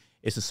play.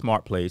 It's a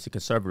smart play. It's a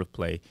conservative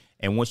play.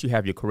 And once you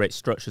have your correct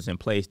structures in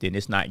place, then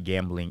it's not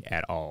gambling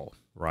at all.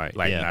 Right.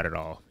 Like, not at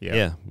all.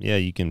 Yeah.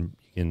 You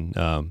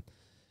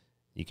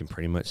can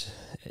pretty much,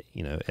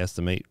 you know,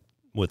 estimate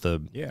with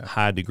a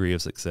high degree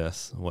of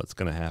success what's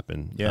going to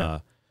happen. Yeah.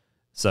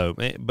 So,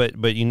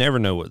 but you never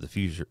know what the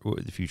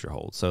future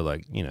holds. So,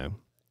 like, you know,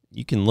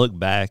 you can look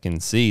back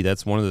and see.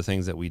 That's one of the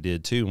things that we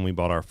did too when we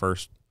bought our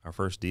first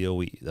deal.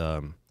 We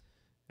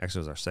actually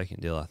it was our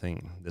second deal. I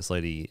think this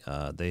lady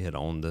they had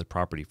owned the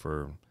property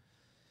for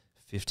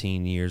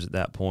 15 years at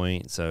that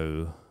point.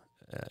 So,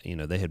 you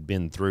know, they had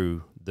been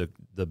through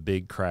the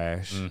big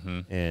crash,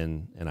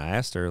 and I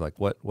asked her, like,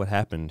 what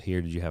happened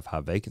here? Did you have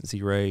high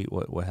vacancy rate?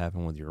 What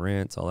happened with your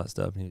rents? All that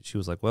stuff. And she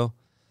was like, well,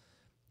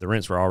 the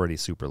rents were already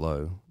super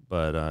low,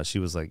 But she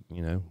was like,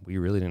 we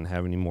really didn't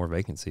have any more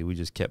vacancy. We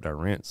just kept our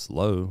rents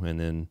low, and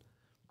then,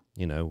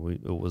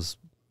 it was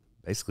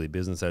basically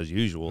business as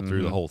usual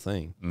through the whole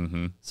thing.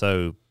 Mm-hmm.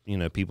 So,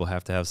 people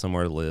have to have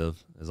somewhere to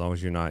live. As long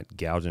as you're not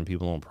gouging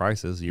people on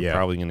prices, you're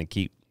probably going to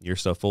keep your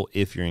stuff full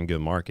if you're in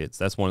good markets.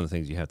 That's one of the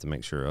things you have to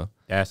make sure of.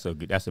 That's a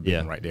big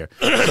one right there.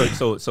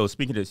 So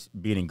speaking of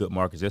being in good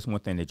markets, that's one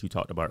thing that you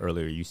talked about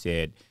earlier. You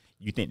said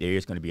you think there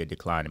is going to be a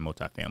decline in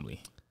multifamily,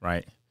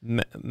 right?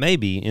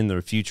 Maybe in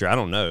the future. I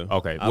don't know.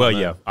 Okay. Well,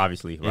 yeah,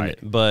 obviously, right.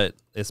 But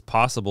it's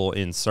possible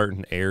in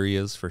certain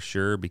areas for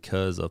sure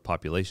because of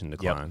population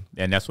decline.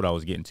 Yep. And that's what I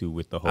was getting to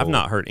with the whole. I've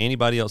not heard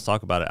anybody else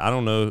talk about it. I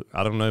don't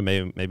know.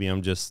 Maybe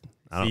I'm just.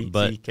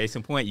 See, case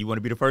in point, you want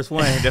to be the first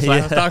one. That's what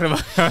I was talking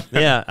about.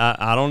 Yeah,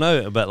 I don't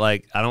know, but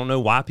I don't know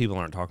why people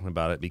aren't talking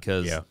about it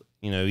because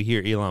you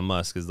hear Elon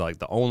Musk is like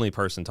the only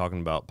person talking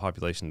about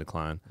population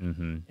decline,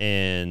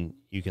 and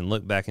you can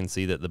look back and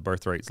see that the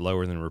birth rate's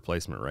lower than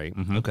replacement rate.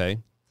 Okay,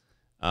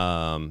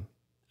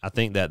 I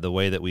think that the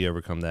way that we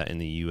overcome that in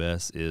the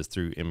U.S. is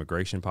through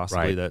immigration,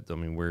 possibly. Right.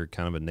 We're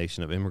kind of a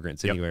nation of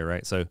immigrants anyway,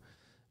 right? So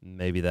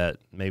maybe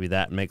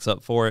that makes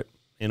up for it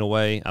in a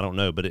way. I don't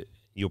know, but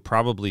you'll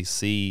probably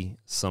see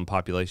some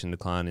population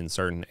decline in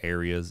certain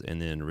areas,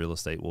 and then real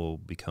estate will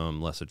become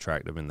less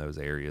attractive in those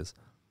areas.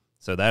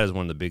 So that is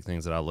one of the big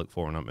things that I look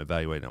for when I'm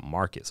evaluating a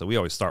market. So we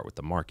always start with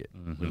the market.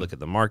 We look at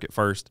the market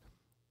first.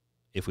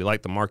 If we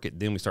like the market,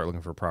 then we start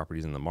looking for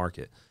properties in the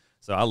market.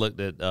 So I looked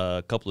at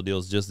a couple of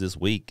deals just this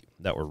week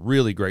that were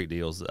really great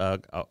deals.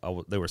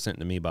 They were sent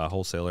to me by a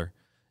wholesaler,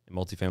 a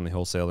multifamily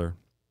wholesaler.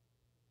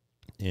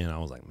 And I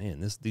was like,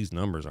 man, these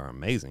numbers are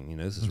amazing.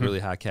 This is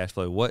really high cash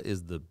flow.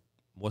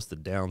 What's the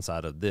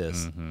downside of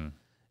this?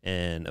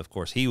 And of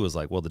course he was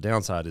like, well, the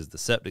downside is the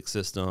septic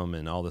system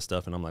and all this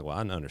stuff. And I'm like, well,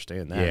 I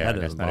understand that. Yeah, that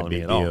doesn't bother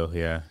me at deal. all.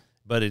 Yeah.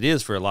 But it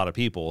is for a lot of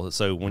people.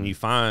 So when you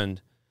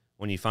find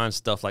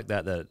stuff like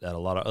that a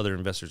lot of other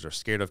investors are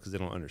scared of because they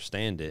don't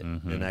understand it,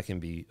 then that can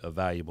be a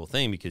valuable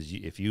thing because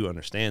if you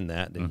understand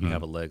that, then you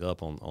have a leg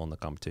up on the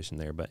competition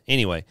there. But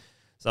anyway,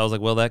 so I was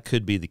like, well, that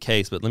could be the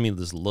case, but let me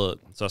just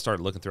look. So I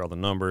started looking through all the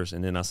numbers,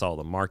 and then I saw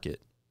the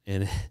market,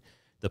 and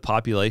the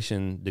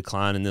population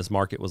decline in this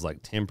market was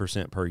like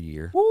 10% per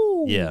year.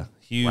 Woo. Yeah,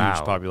 huge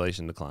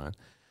population decline.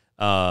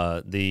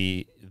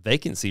 The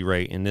vacancy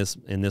rate in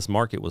this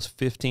market was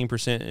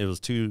 15%. It was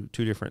two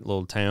different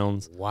little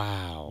towns.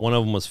 Wow. One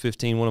of them was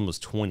 15. One of them was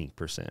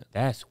 20%.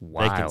 That's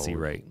wild. Vacancy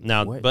rate.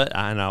 Now, but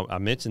I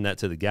mentioned that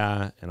to the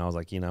guy, and I was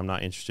like, I'm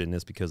not interested in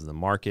this because of the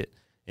market.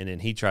 And then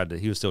he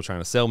was still trying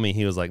to sell me.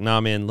 He was like,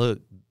 nah, man, look,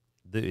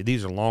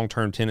 these are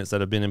long-term tenants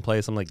that have been in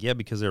place. I'm like, yeah,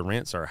 because their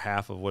rents are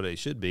half of what they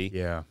should be.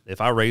 Yeah. If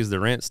I raise the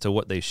rents to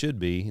what they should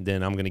be,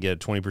 then I'm going to get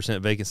a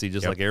 20% vacancy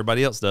just like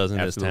everybody else does in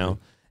this town.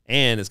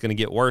 And it's going to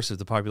get worse if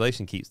the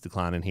population keeps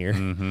declining here.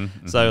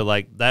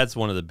 So, that's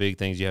one of the big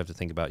things you have to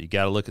think about. You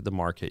got to look at the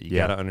market. You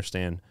got to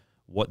understand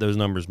what those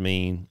numbers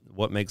mean,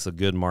 what makes a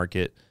good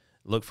market.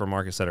 Look for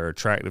markets that are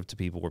attractive to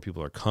people, where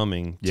people are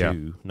coming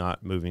to,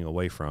 not moving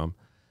away from.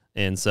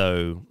 And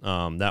so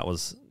that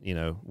was,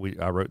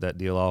 I wrote that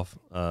deal off.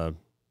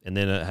 And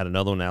then I had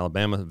another one in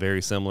Alabama,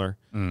 very similar.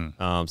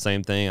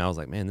 Same thing. I was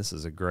like, man,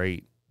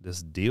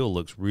 this deal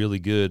looks really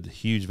good.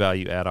 Huge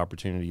value add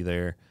opportunity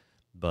there.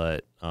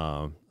 But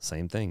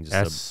same thing,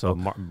 just a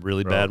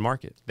really bad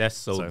market. That's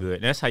so good.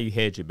 And that's how you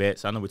hedge your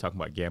bets. I know we're talking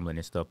about gambling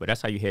and stuff, but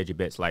that's how you hedge your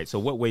bets. So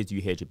what ways do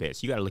you hedge your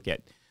bets? You got to look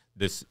at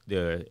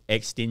the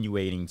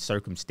extenuating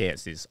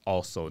circumstances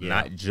also,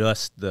 not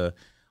just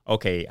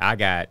okay, I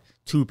got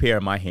 2 pair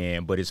in my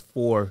hand, but it's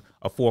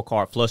a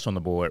 4-card flush on the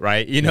board,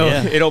 right? It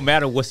don't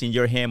matter what's in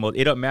your hand.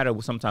 It don't matter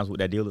sometimes what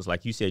that deal is.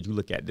 Like you said, you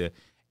look at the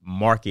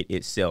market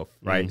itself,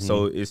 right?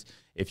 So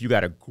if you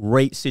got a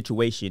great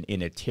situation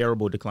in a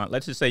terrible decline,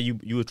 let's just say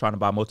you were trying to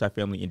buy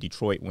multifamily in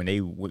Detroit when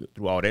they went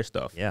through all their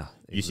stuff. Yeah,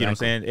 you see what I'm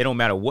saying? It don't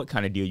matter what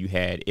kind of deal you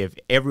had. If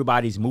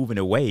everybody's moving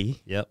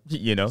away, So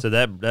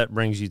that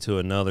brings you to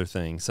another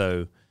thing.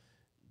 So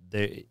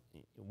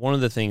one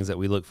of the things that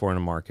we look for in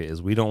a market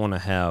is we don't want to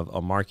have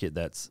a market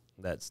that's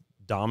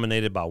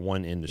dominated by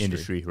one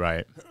industry.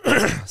 Right.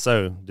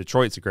 So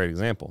Detroit's a great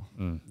example.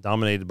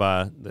 Dominated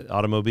by the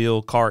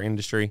automobile car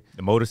industry.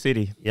 The Motor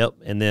City. Yep.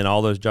 And then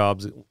all those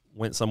jobs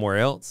went somewhere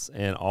else,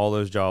 and all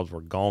those jobs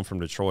were gone from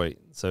Detroit.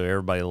 So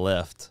everybody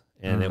left,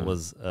 and it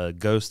was a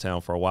ghost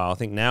town for a while. I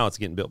think now it's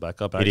getting built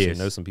back up. I actually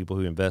know some people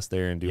who invest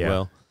there and do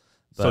well.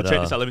 But, so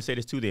check this out. Let me say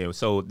this too then.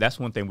 So that's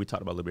one thing we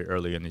talked about a little bit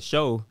earlier in the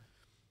show.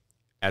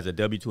 As a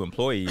W-2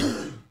 employee,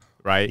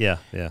 right? Yeah.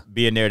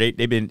 Being there,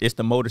 it's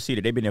the Motor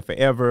City. They've been there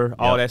forever,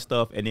 all that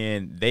stuff, and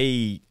then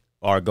they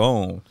are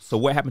gone. So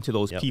what happened to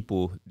those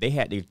people? They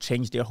had to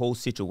change their whole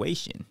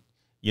situation.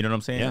 You know what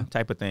I'm saying? Yeah.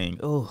 Type of thing.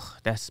 Oh,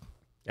 that's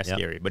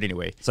scary. But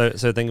anyway. So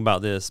think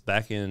about this.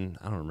 Back in,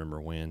 I don't remember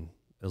when.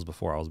 It was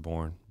before I was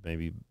born,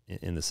 maybe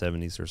in the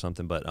 70s or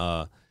something. But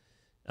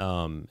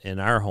in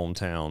our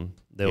hometown,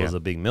 there was a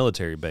big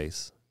military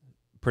base,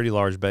 pretty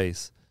large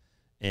base.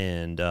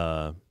 And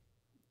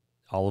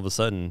all of a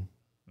sudden,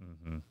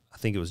 I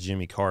think it was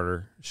Jimmy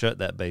Carter shut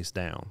that base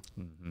down.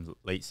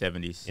 Late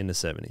 70s. In the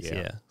 70s,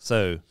 yeah.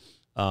 So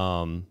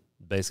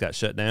base got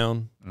shut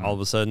down. All of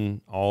a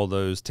sudden, all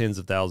those tens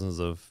of thousands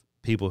of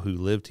people who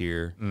lived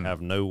here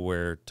have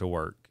nowhere to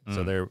work.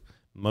 So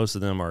most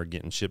of them are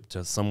getting shipped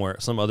to some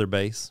other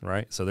base,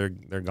 right? So they're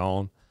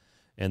gone.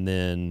 And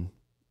then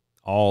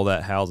all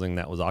that housing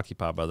that was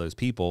occupied by those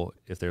people,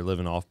 if they're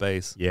living off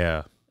base,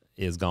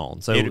 is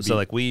gone. So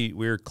like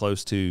we're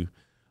close to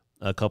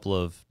a couple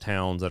of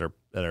towns that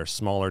are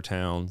smaller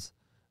towns,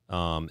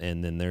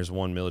 and then there's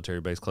one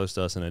military base close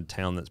to us in a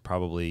town that's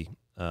probably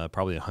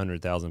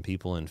 100,000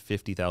 people, and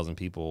 50,000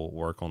 people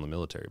work on the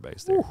military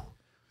base there. Ooh.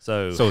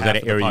 So is that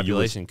an area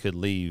population could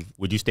leave.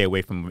 Would you stay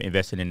away from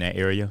investing in that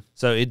area?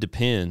 So it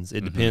depends.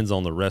 It depends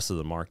on the rest of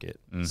the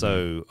market.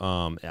 So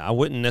I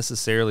wouldn't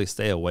necessarily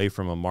stay away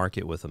from a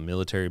market with a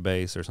military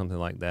base or something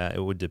like that. It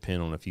would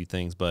depend on a few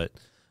things, but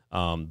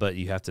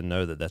you have to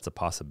know that that's a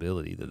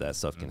possibility that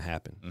stuff can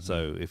happen.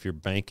 So if you're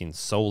banking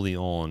solely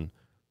on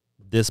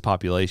this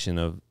population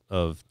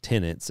of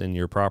tenants in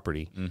your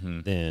property,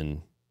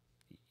 then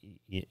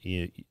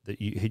you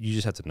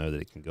just have to know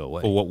that it can go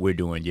away. For what we're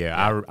doing,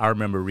 I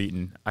remember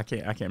reading. I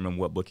can't remember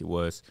what book it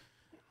was.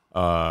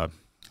 One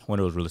of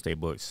those real estate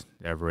books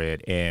that I've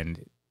read,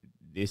 and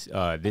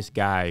this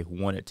guy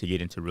wanted to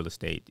get into real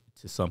estate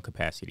to some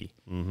capacity,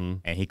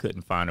 and he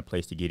couldn't find a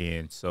place to get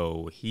in.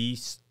 So he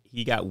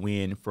got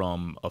wind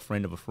from a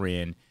friend of a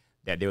friend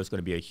that there was going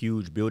to be a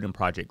huge building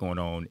project going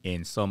on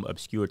in some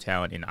obscure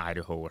town in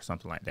Idaho or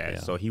something like that. Yeah.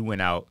 So he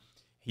went out.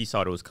 He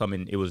saw it was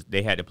coming.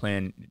 They had the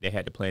plan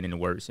in the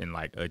works in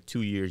like a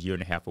 2 years, year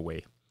and a half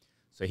away.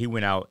 So he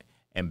went out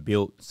and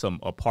built some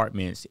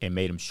apartments and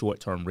made them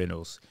short-term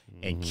rentals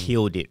and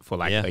killed it for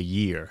like a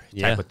year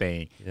type of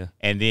thing. Yeah.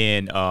 And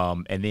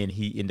then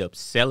he ended up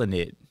selling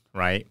it,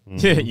 right?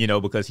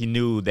 Because he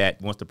knew that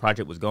once the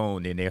project was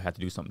gone, then they'll have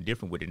to do something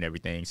different with it and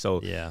everything. So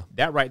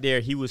that right there,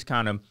 he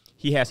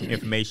had some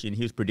information.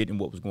 He was predicting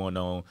what was going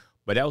on,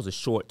 but that was a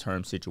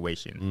short-term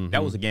situation.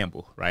 That was a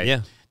gamble, right?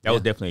 Yeah. That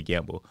was definitely a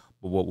gamble.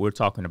 But what we're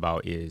talking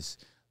about is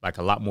like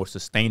a lot more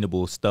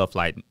sustainable stuff.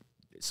 Like,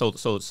 so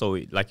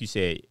like you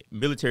said,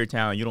 military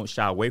town, you don't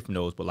shy away from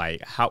those, but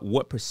like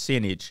what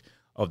percentage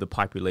of the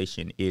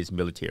population is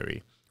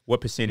military?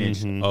 What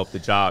percentage of the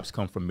jobs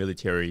come from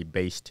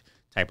military-based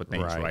type of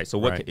things, right?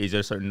 So is there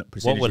a certain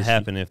percentage? What would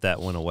happen if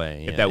that went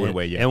away? If that went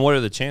away, And what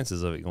are the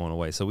chances of it going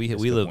away? So we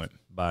live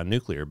by a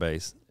nuclear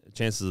base.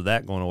 Chances of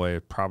that going away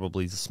are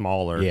probably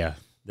smaller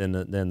than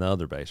the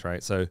other base,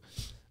 right? So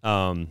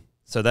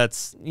so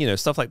that's,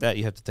 stuff like that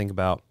you have to think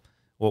about.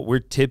 What we're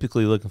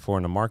typically looking for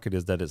in the market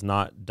is that it's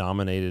not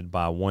dominated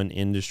by one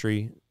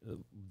industry.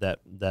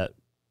 That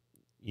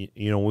we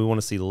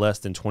want to see less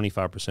than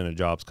 25% of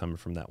jobs coming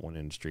from that one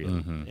industry,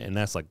 and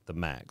that's like the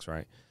max,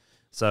 right?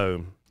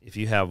 So if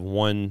you have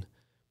one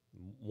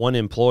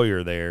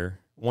employer there,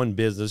 one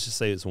business, let's just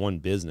say it's one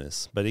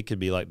business, but it could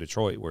be like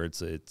Detroit where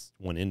it's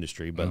one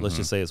industry, but let's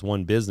just say it's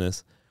one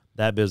business.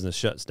 That business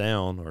shuts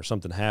down or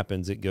something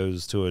happens, it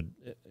goes to a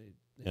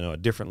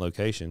different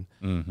location.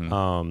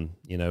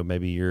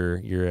 Maybe you're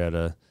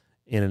in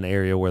an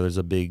area where there's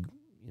a big,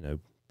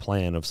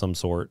 plant of some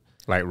sort.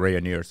 Like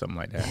Rayonier or something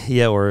like that.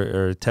 Yeah,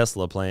 or a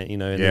Tesla plant,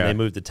 and then they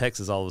moved to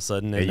Texas all of a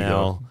sudden, and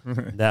now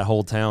that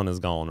whole town is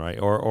gone, right?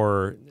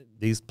 Or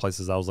these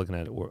places I was looking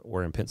at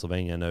were in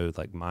Pennsylvania. I know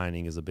like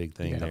mining is a big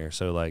thing there.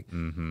 So like,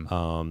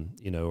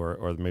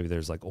 or maybe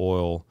there's like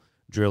oil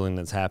drilling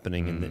that's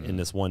happening in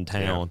this one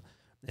town.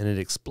 And it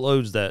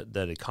explodes that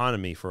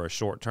economy for a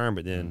short term,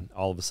 but then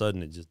all of a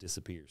sudden it just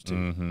disappears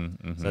too.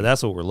 So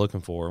that's what we're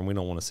looking for, and we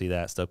don't want to see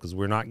that stuff because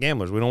we're not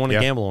gamblers. We don't want to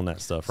gamble on that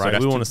stuff, right? So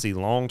we want to see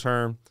long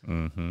term,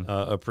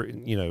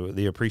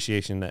 the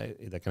appreciation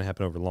that can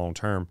happen over long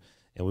term,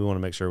 and we want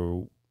to make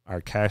sure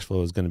our cash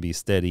flow is going to be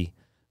steady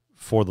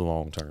for the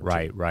long term.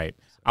 Right, right.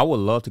 I would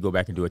love to go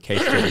back and do a case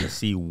study and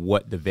see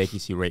what the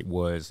vacancy rate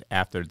was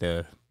after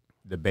the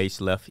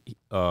base left,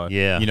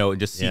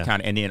 just see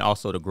kind of, and then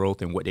also the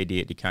growth and what they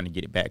did to kind of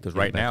get it back. Because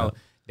right now,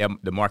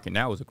 the market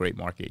now is a great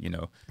market,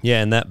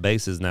 Yeah, and that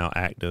base is now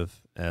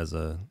active as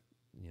a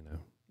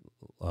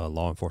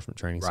law enforcement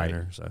training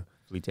center. So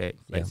Fleet Tech,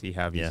 Fleet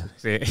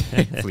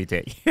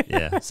Tech.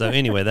 Yeah. So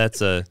anyway, that's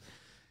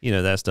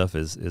that stuff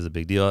is a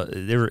big deal.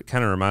 It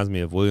kind of reminds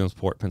me of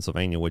Williamsport,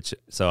 Pennsylvania,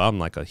 so I'm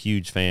like a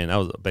huge fan. I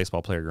was a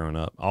baseball player growing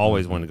up. I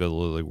always wanted to go to the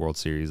Little League World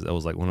Series. That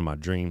was like one of my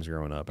dreams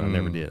growing up. I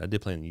never did. I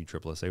did play in the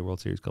USSSA World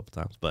Series a couple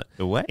times, but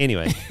the what?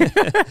 Anyway,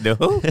 the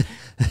who?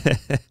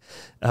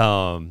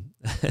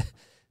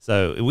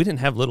 So we didn't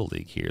have Little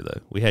League here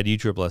though. We had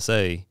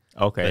USSSA.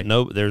 Okay.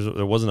 But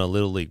there wasn't a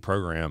Little League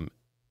program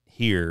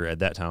here at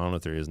that time. I don't know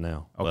if there is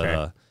now. Okay.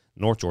 But,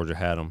 North Georgia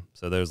had them.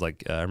 So there was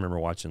like, I remember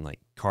watching like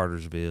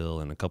Cartersville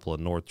and a couple of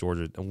North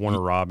Georgia,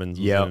 Warner Robins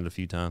was in it a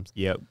few times.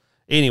 Yep.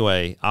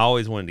 Anyway, I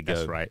always wanted to go.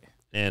 That's right.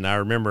 And I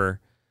remember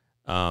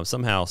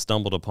somehow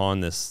stumbled upon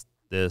this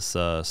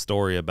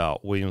story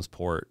about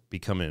Williamsport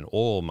becoming an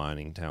oil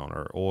mining town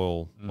or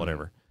oil,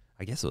 whatever.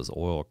 I guess it was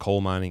oil or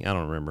coal mining. I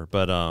don't remember.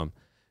 But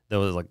there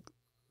was like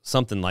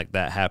something like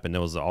that happened.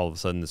 There was all of a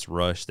sudden this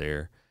rush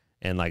there.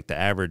 And like the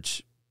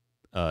average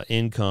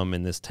income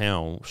in this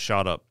town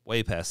shot up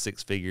way past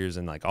six figures,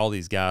 and like all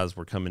these guys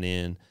were coming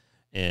in,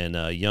 and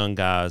young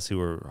guys who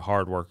were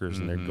hard workers,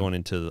 and they're going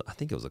into I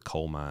think it was a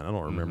coal mine. I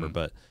don't remember,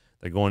 but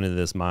they're going into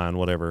this mine,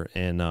 whatever,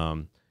 and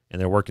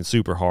they're working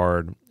super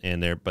hard,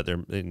 and they're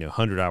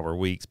 100-hour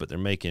weeks, but they're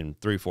making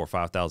 $3,000,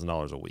 $4,000,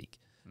 $5,000 a week.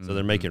 So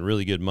they're making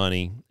really good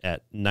money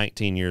at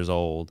 19 years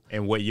old.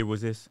 And what year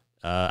was this?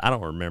 I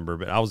don't remember,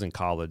 but I was in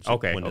college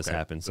when this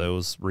happened, so it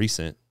was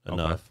recent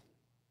enough.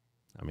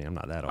 I mean, I'm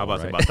not that old. I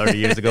was about 30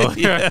 years ago.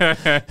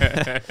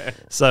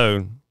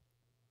 So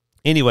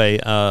anyway,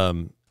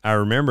 I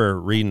remember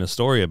reading a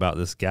story about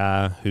this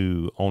guy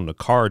who owned a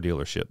car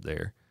dealership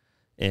there,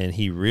 and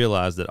he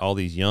realized that all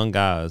these young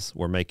guys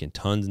were making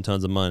tons and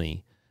tons of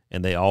money,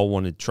 and they all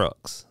wanted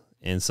trucks.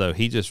 And so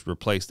he just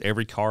replaced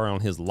every car on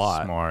his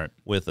lot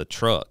with a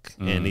truck,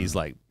 and these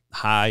like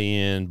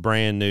high-end,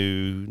 brand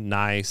new,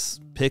 nice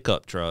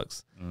pickup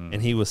trucks,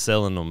 and he was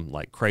selling them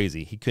like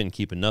crazy. He couldn't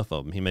keep enough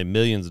of them. He made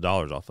millions of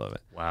dollars off of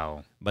it.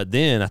 Wow. But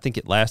then I think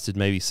it lasted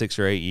maybe 6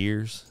 or 8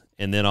 years,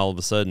 and then all of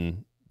a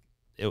sudden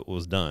it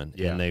was done,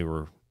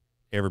 and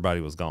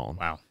everybody was gone.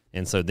 Wow.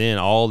 And so then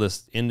all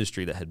this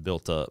industry that had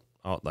built up,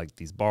 like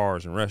these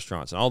bars and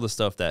restaurants and all the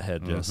stuff that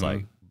had just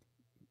like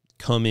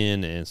come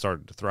in and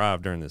started to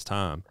thrive during this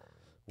time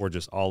were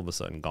just all of a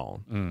sudden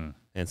gone.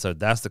 And so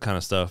that's the kind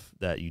of stuff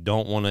that you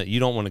don't want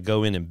to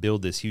go in and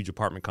build this huge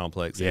apartment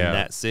complex in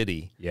that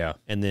city. Yeah.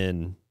 And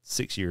then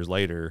 6 years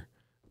later,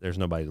 there's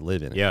nobody to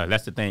live in it. Yeah,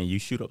 that's the thing. You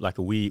shoot up like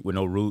a weed with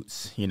no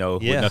roots, with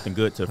nothing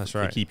good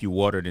to keep you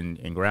watered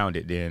and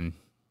grounded, then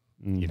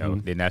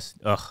then that's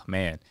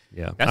man.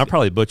 Yeah, I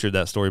probably butchered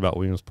that story about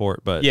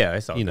Williamsport, but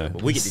it's all good.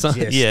 But we get the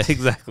gist. Yeah,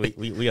 exactly.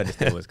 we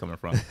understand where it's coming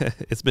from.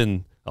 It's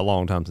been a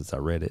long time since I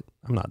read it.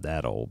 I'm not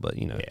that old, but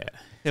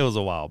it was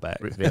a while back.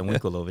 Rick Van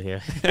Winkle over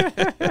here.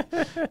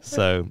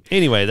 So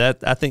anyway,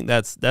 I think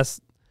that's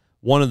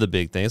one of the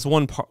big things.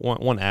 It's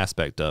one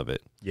aspect of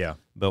it. Yeah.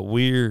 But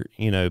we're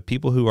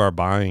people who are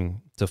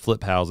buying to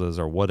flip houses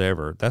or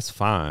whatever, that's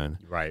fine.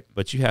 Right.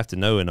 But you have to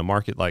know in a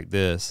market like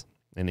this,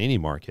 in any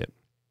market,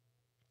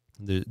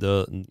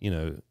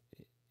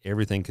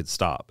 everything could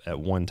stop at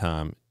one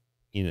time,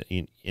 and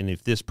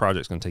if this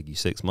project's going to take you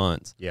 6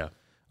 months,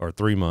 or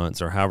 3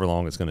 months, or however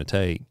long it's going to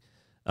take,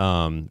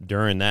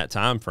 during that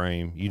time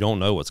frame, you don't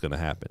know what's going to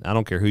happen. I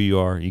don't care who you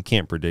are, you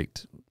can't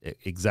predict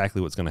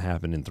exactly what's going to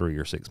happen in 3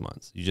 or 6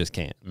 months. You just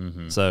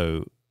can't.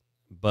 So,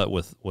 but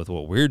with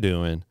what we're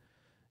doing,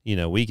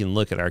 we can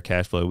look at our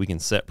cash flow, we can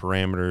set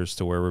parameters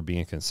to where we're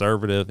being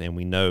conservative, and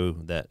we know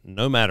that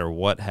no matter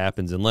what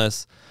happens,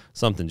 unless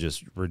something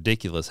just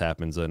ridiculous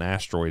happens, an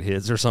asteroid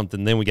hits or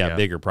something, then we got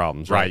bigger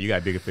problems, right? You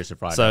got bigger fish to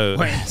fry. So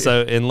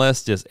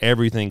unless just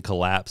everything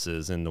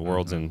collapses and the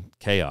world's in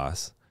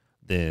chaos,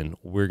 then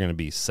we're going to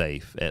be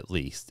safe at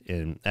least.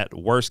 And at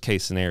worst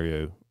case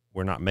scenario,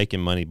 we're not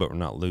making money, but we're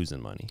not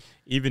losing money.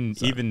 Even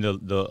during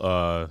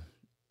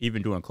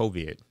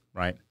COVID,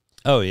 right?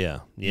 Oh yeah.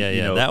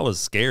 That was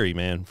scary,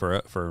 man.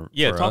 For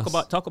talk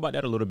us. about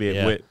that a little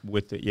bit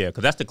with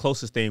because that's the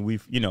closest thing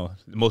the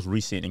most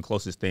recent and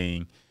closest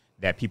thing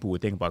that people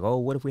would think about. Oh,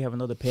 what if we have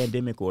another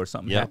pandemic or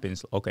something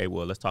happens? Okay,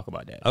 well, let's talk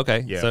about that.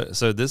 Okay,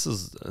 so this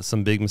is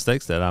some big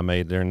mistakes that I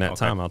made during that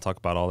time. I'll talk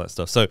about all that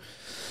stuff. So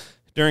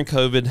during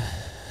COVID,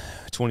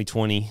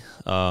 2020,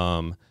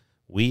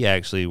 we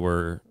actually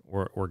were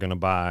going to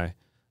buy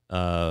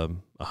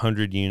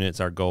 100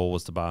 units. Our goal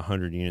was to buy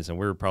 100 units, and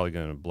we were probably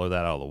going to blow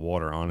that out of the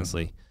water,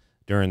 honestly,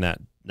 during that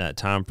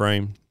time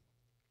frame.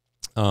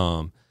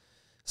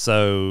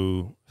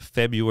 So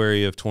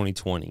February of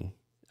 2020,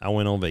 I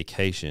went on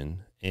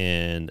vacation,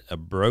 and a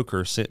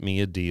broker sent me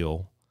a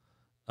deal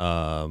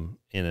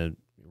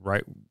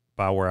right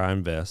by where I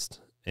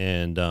invest,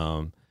 and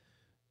the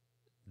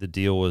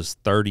deal was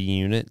 30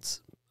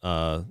 units.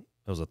 It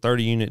was a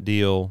 30-unit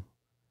deal,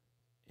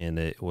 and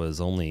it was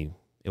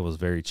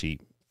very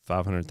cheap.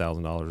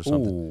 $500,000 or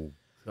something. Ooh,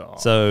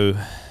 so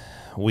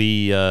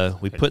we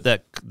put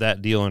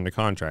that deal under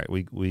contract.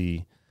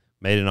 We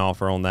made an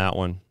offer on that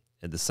one.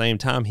 At the same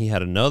time, he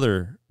had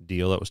another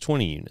deal that was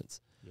 20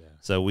 units. Yeah.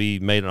 So we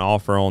made an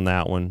offer on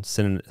that one,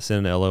 sent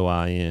an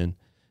LOI in,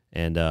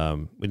 and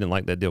we didn't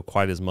like that deal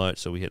quite as much,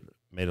 so we had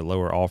made a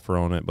lower offer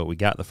on it. But we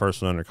got the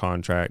first one under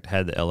contract,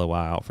 had the LOI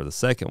out for the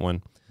second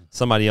one.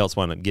 Somebody else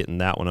wound up getting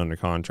that one under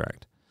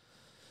contract.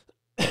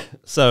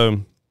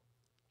 So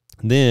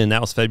then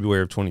that was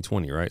February of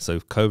 2020, right? So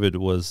COVID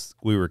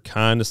we were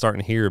kind of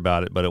starting to hear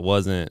about it, but it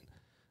wasn't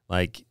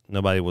like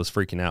nobody was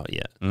freaking out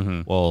yet.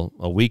 Well,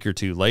 a week or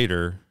two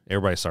later,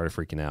 everybody started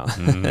freaking out.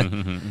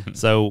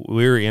 So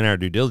we were in our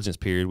due diligence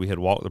period. We had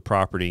walked the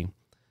property.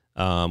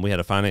 We had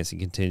a financing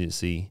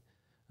contingency.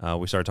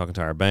 We started talking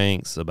to our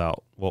banks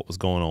about what was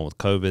going on with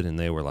COVID, and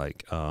they were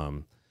like,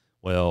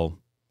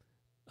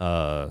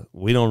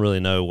 we don't really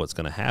know what's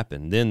going to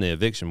happen. Then the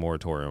eviction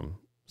moratorium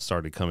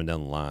started coming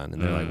down the line,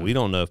 and they're like, we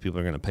don't know if people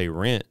are going to pay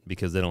rent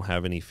because they don't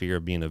have any fear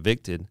of being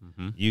evicted.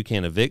 You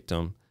can't evict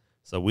them,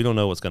 so we don't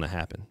know what's going to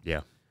happen.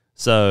 Yeah.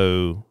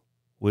 So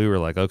we were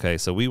like, okay,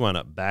 so we wound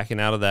up backing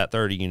out of that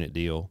 30-unit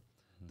deal.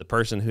 the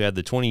person who had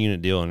the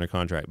 20-unit deal under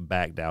contract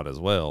backed out as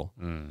well.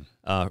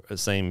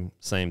 Same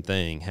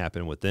thing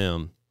happened with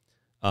them.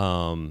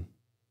 And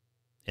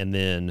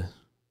then,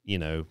 you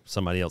know,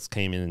 somebody else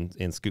came in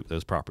and scooped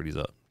those properties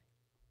up.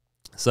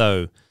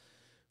 So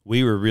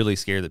we were really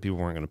scared that people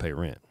weren't going to pay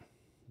rent,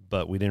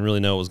 but we didn't really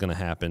know what was going to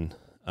happen.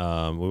 We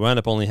wound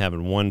up only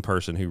having one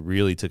person who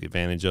really took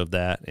advantage of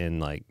that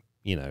and, like,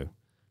 you know,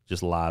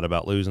 just lied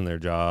about losing their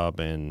job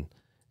and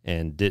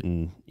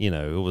didn't, you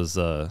know, it was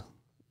a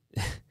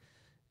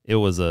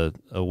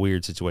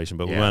weird situation,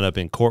 but we wound up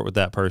in court with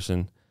that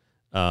person.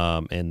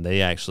 And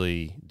they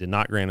actually did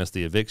not grant us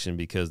the eviction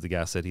because the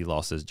guy said he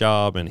lost his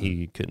job and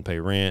he couldn't pay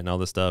rent and all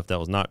this stuff. That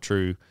was not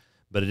true,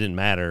 but it didn't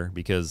matter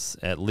because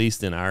at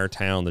least in our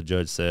town, the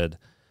judge said,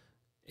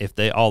 if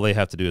all they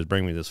have to do is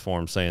bring me this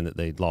form saying that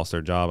they lost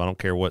their job, I don't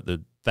care what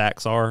the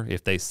facts are.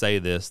 If they say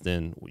this,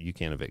 then you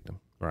can't evict them.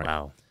 Right.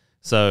 Wow.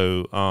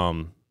 So,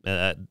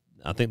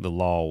 I think the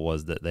law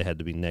was that they had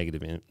to be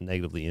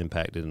negatively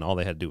impacted, and all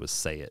they had to do was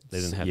say it. They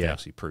didn't have to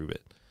actually prove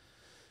it.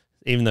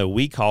 Even though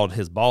we called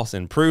his boss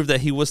and proved that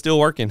he was still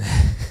working.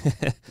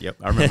 Yep,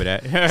 I remember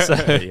that.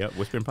 So, yep,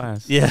 Whispering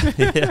Pines.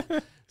 Yeah.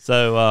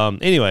 So,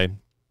 anyway,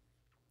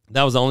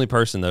 that was the only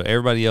person, though.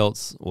 Everybody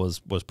else was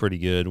pretty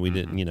good. We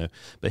didn't, you know.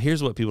 But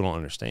here's what people don't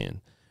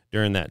understand.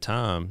 During that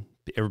time,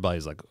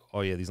 everybody's like,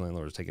 oh, yeah, these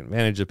landlords are taking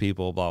advantage of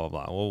people, blah,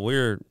 blah, blah. Well,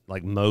 we're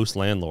like most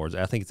landlords.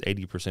 I think it's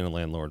 80% of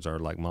landlords are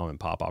like mom and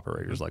pop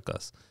operators like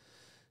us.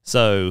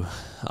 So,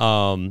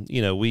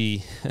 you know,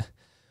 we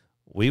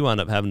wound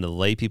up having to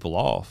lay people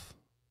off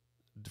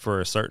for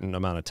a certain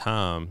amount of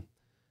time.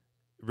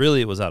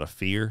 Really, it was out of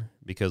fear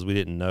because we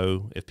didn't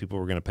know if people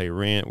were going to pay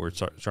rent. We're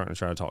trying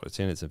to talk to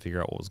tenants and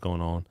figure out what was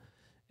going on.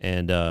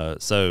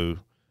 And so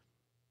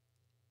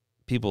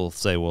people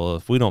say, well,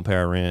 if we don't pay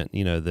our rent,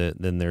 you know,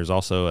 then there's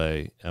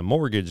also a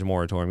mortgage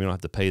moratorium. We don't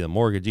have to pay the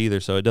mortgage either,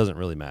 so it doesn't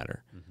really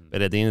matter.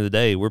 But at the end of the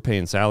day, we're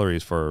paying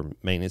salaries for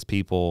maintenance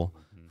people,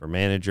 for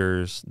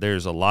managers.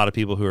 There's a lot of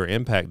people who are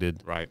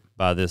impacted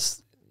by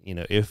this, you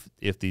know, if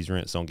these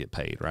rents don't get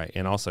paid, right?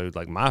 And also,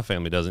 like, my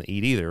family doesn't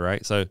eat either,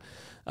 right? So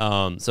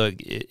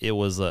it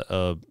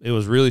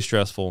was really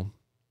stressful.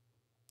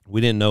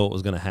 We didn't know what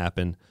was going to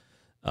happen.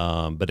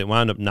 But it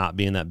wound up not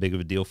being that big of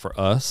a deal for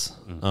us.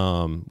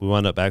 We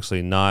wound up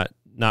actually not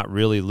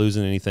really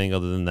losing anything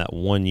other than that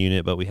one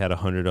unit, but we had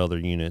 100 other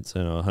units,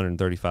 you know,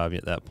 135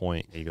 at that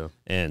point. There you go.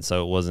 And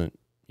so it wasn't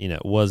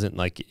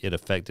like it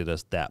affected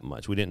us that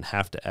much. We didn't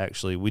have to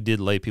actually, we did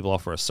lay people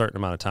off for a certain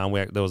amount of time.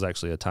 There was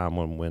actually a time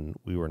when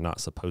we were not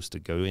supposed to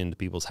go into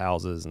people's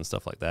houses and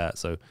stuff like that.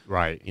 So,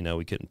 you know,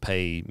 we couldn't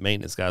pay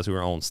maintenance guys who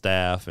were on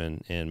staff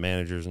and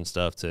managers and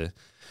stuff to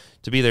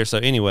be there. So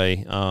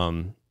anyway,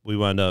 we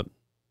wound up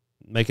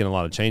making a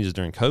lot of changes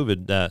during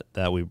COVID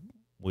that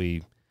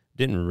we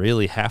didn't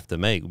really have to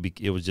make.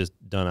 It was just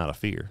done out of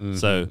fear.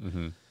 So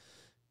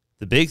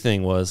the big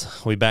thing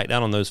was we backed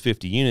down on those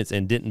 50 units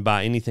and didn't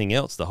buy anything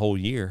else the whole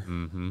year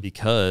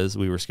because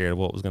we were scared of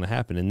what was going to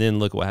happen. And then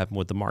look what happened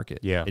with the market.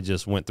 Yeah, it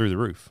just went through the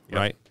roof,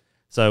 right?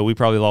 So we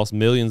probably lost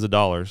millions of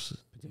dollars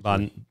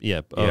by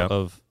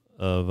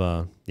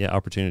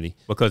opportunity.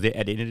 Because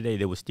at the end of the day,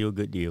 they were still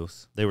good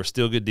deals. They were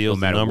still good deals.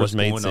 No matter the numbers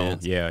made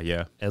sense.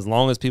 Yeah. As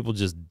long as people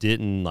just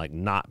didn't like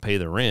not pay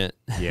the rent,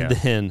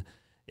 then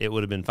it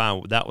would have been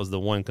fine. That was the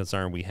one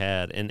concern we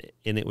had, and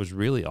it was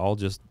really all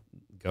just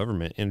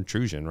government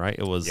intrusion, right?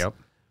 It was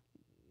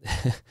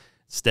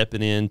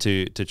stepping in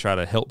to try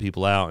to help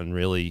people out, and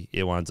really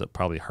it winds up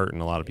probably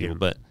hurting a lot of people.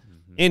 But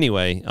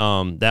anyway,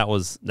 that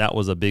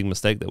was a big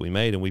mistake that we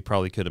made, and we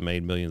probably could have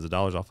made millions of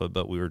dollars off of it,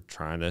 but we were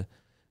trying to,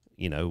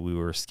 you know, we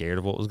were scared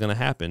of what was going to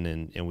happen,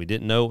 and we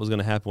didn't know what was going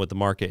to happen with the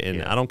market.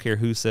 And I don't care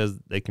who says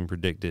they can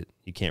predict it.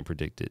 You can't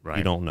predict it. Right.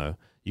 You don't know.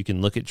 You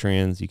can look at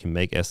trends. You can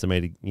make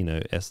estimated, you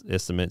know,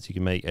 estimates. You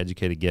can make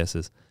educated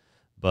guesses,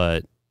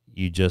 but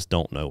you just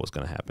don't know what's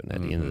going to happen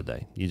at the end of the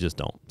day. You just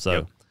don't.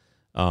 So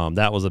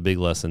that was a big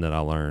lesson that I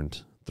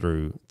learned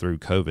through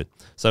COVID.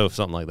 So if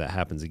something like that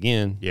happens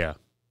again,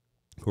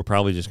 we're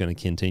probably just going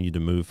to continue to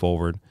move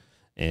forward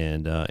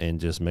and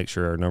just make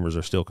sure our numbers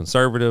are still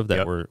conservative,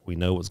 that we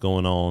know what's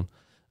going on.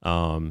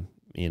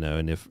 You know,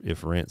 and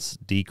if rents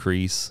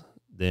decrease,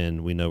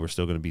 then we know we're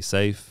still going to be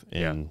safe,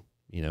 and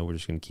you know, we're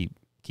just going to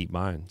keep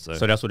buying. So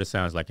that's what it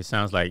sounds like. It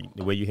sounds like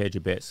the way you hedge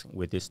your bets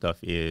with this stuff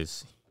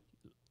is,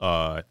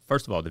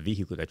 first of all, the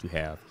vehicle that you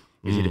have.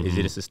 Is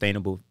it a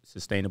sustainable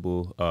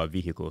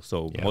vehicle?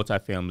 So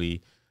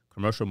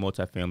commercial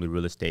multifamily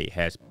real estate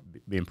has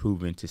been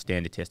proven to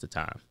stand the test of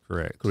time.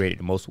 Correct.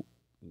 Created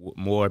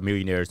more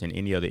millionaires than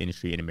any other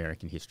industry in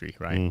American history,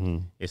 right?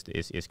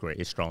 It's great.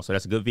 It's strong. So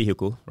that's a good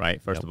vehicle,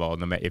 right? First of all,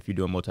 no matter if you're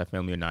doing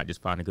multifamily or not,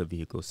 just find a good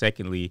vehicle.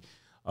 Secondly,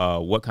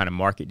 what kind of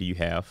market do you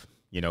have?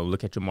 You know,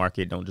 look at your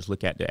market. Don't just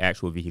look at the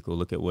actual vehicle.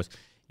 Look at what's,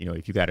 you know,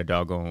 if you got a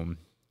doggone,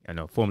 I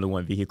know, Formula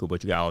One vehicle,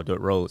 but you got all dirt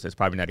roads, that's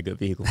probably not a good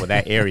vehicle for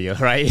that area,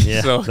 right? Yeah,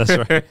 so, that's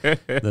right.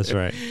 That's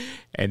right.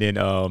 And then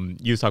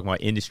you was talking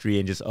about industry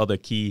and just other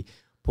key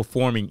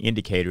performing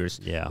indicators.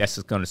 That's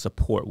just going to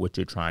support what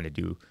you're trying to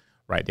do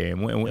right there.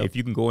 And if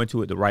you can go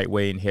into it the right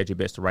way and hedge your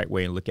bets the right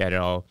way and look at it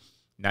all,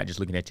 not just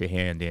looking at your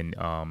hand, then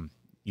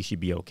you should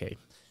be okay.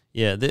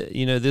 Yeah,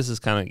 this is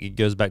kind of, it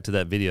goes back to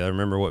that video. I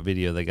remember what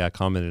video that guy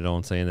commented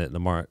on saying that the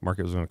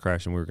market was going to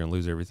crash and we were going to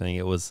lose everything.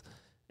 It was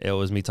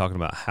me talking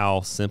about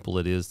how simple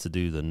it is to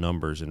do the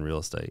numbers in real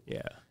estate.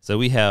 Yeah. So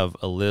we have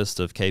a list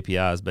of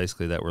KPIs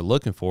basically that we're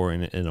looking for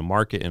in a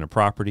market, in a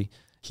property.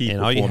 Key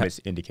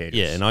performance indicators.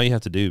 Yeah, and all you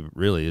have to do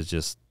really is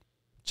just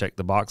check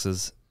the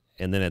boxes.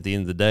 And then at the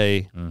end of the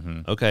day,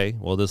 okay,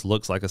 well, this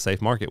looks like a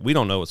safe market. We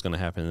don't know what's going to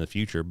happen in the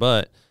future,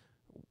 but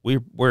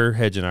we're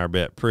hedging our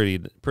bet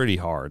pretty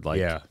hard. Like,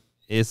 yeah.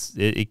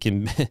 It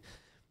can,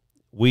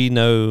 we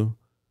don't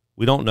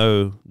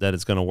know that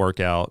it's going to work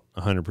out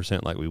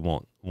 100% like we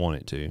want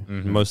it to.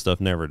 Most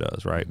stuff never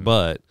does, right?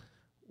 But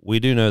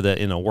we do know that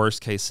in a worst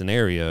case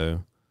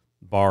scenario,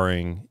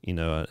 barring,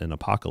 an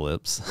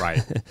apocalypse,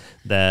 right,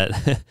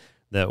 that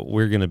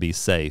we're going to be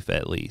safe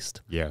at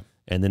least. Yeah.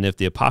 And then if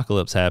the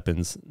apocalypse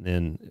happens,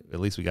 then at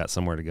least we got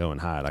somewhere to go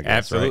and hide, I guess.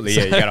 Absolutely,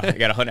 right? Yeah. You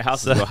got 100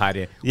 houses to go hide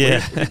in.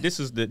 Yeah.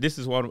 This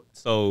is one.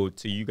 So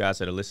to you guys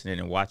that are listening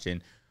and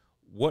watching,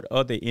 what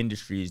other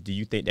industries do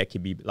you think that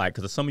could be like?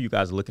 Because some of you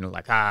guys are looking at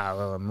like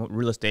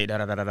real estate,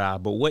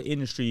 But what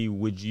industry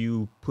would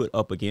you put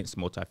up against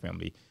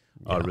multifamily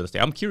real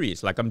estate? I'm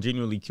curious. Like, I'm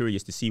genuinely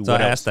curious to see. So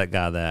what I else. asked that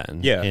guy that,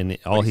 and and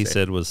all he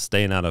said was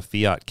staying out of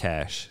fiat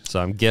cash. So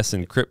I'm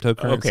guessing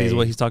cryptocurrency is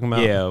what he's talking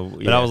about. Yeah,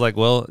 but I was like,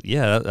 well,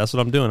 yeah, that's what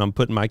I'm doing. I'm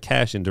putting my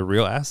cash into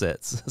real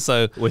assets.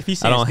 So if he's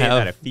saying staying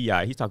out of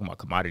fiat, he's talking about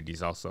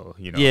commodities also.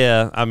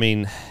 Yeah, I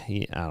mean,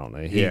 I don't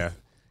know.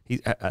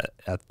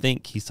 I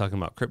think he's talking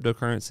about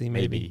cryptocurrency,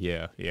 maybe.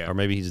 Yeah. Or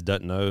maybe he just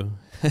doesn't know.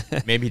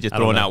 Maybe just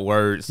throwing out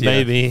words.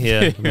 Maybe.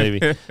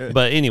 Maybe.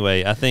 But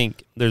anyway, I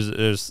think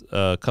there's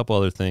a couple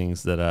other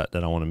things that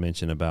I want to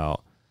mention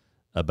about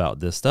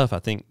this stuff. I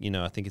think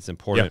it's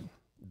important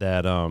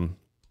that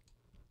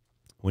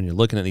when you're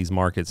looking at these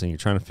markets and you're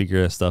trying to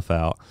figure that stuff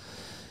out,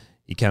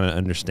 you kind of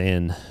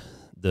understand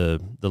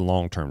the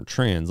long-term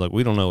trends. Like,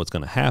 we don't know what's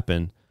going to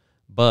happen,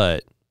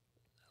 but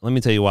let me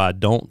tell you why I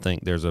don't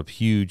think there's a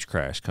huge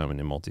crash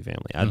coming in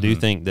multifamily. I do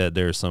think that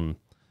there's some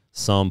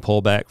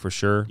pullback for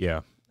sure.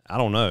 Yeah. I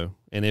don't know.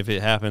 And if it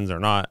happens or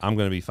not, I'm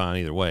going to be fine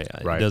either way.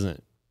 Right. It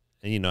doesn't,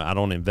 I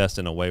don't invest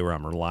in a way where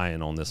I'm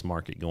relying on this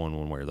market going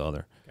one way or the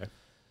other. Okay.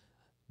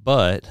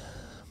 But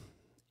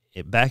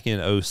back in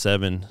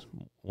 2007,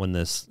 when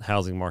this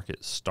housing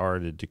market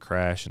started to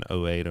crash in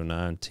 2008,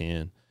 2009,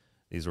 10,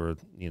 these were,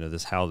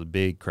 this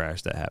big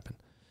crash that happened.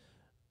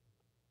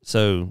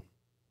 So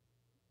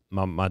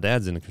my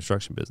dad's in the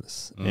construction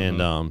business, and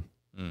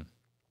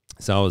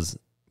so I was,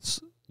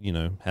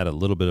 had a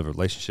little bit of a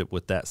relationship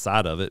with that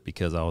side of it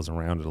because I was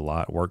around it a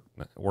lot, worked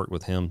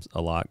with him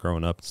a lot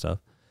growing up and stuff.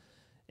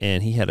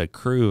 And he had a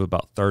crew of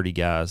about 30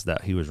 guys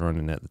that he was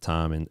running at the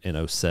time in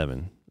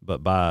 2007.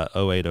 But by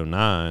 2008,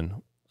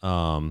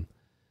 2009,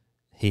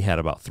 he had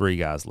about 3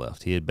 guys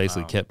left. He had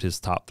basically kept his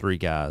top 3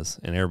 guys,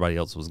 and everybody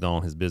else was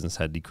gone. His business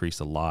had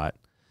decreased a lot.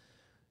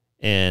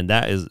 And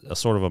that is a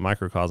sort of a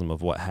microcosm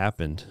of what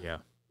happened. Yeah.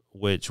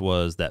 Which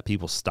was that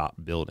people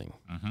stopped building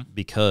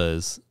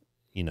because,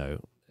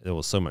 there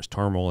was so much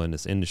turmoil in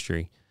this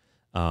industry,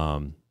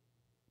 and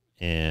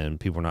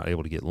people were not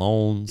able to get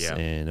loans,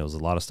 and there was a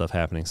lot of stuff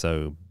happening.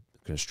 So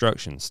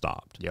construction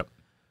stopped. Yep.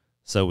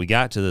 So we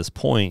got to this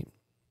point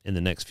in the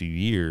next few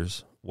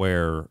years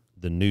where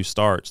the new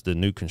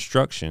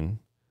construction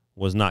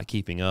was not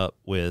keeping up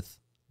with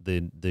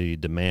the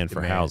demand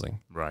for housing.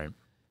 Right.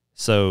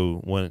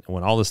 So when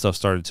all this stuff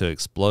started to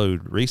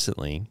explode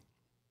recently,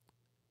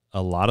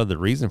 a lot of the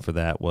reason for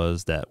that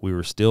was that we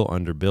were still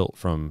underbuilt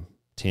from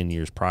 10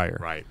 years prior.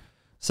 Right.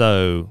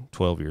 So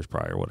 12 years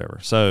prior, whatever.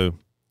 So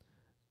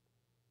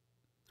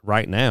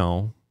right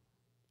now,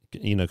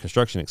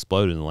 construction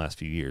exploded in the last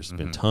few years. There's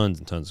been tons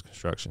and tons of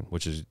construction,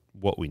 which is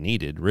what we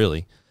needed,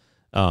 really.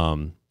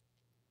 But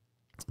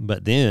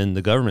then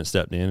the government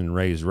stepped in and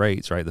raised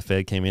rates, right? The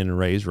Fed came in and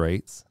raised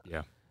rates.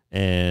 Yeah.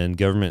 And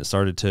government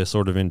started to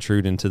sort of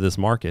intrude into this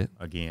market.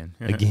 Again.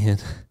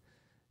 And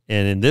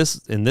in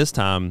this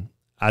time,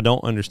 I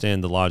don't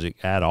understand the logic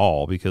at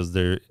all because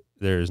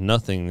there's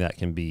nothing that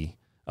can be.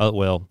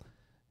 Well,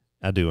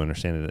 I do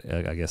understand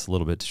it, I guess, a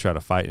little bit to try to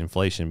fight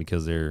inflation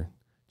because they're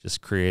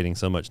just creating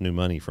so much new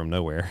money from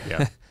nowhere.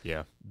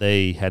 Yeah.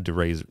 They had to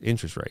raise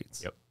interest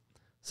rates. Yep.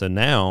 So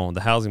now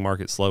the housing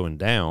market's slowing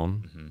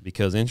down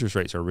because interest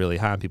rates are really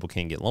high and people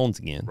can't get loans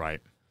again.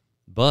 Right.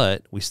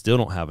 But we still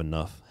don't have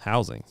enough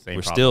housing.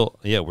 We're still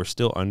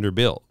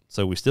underbuilt.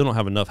 So we still don't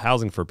have enough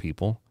housing for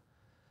people.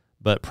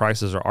 But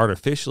prices are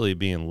artificially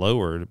being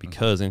lowered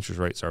because interest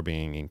rates are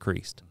being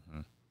increased.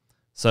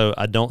 So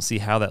I don't see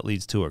how that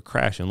leads to a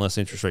crash unless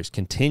interest rates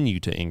continue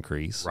to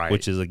increase,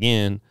 which is,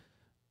 again,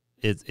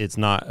 it's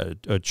not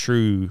a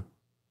true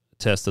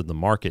test of the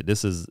market.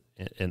 This is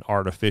an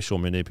artificial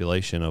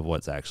manipulation of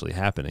what's actually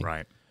happening.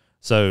 Right.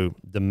 So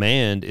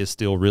demand is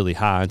still really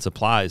high and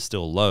supply is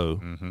still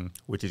low.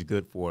 Which is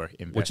good for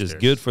investors. Which is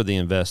good for the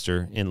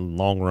investor in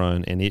the long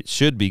run, and it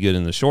should be good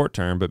in the short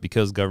term, but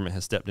because government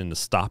has stepped in to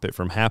stop it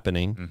from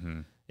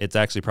happening, it's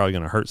actually probably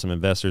going to hurt some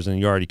investors, and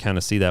you already kind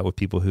of see that with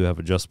people who have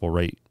adjustable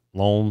rate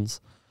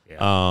loans.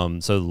 Yeah.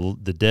 So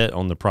the debt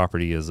on the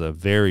property is a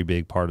very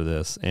big part of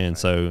this. And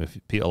so if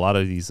a lot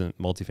of these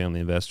multifamily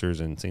investors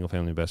and single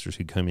family investors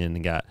who come in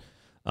and got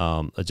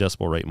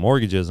adjustable rate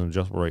mortgages and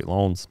adjustable rate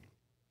loans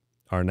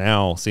are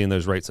now seeing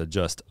those rates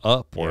adjust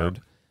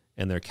upward,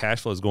 and their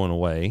cash flow is going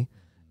away.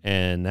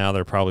 And now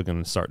they're probably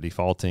going to start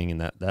defaulting,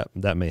 and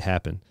that may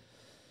happen.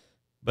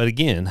 But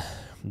again,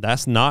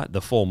 that's not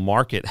the full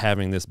market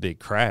having this big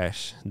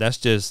crash. That's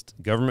just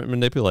government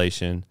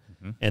manipulation.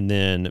 And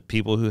then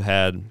people who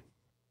had,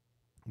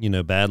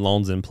 bad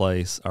loans in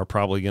place are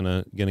probably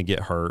gonna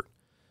get hurt.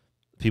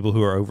 People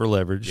who are over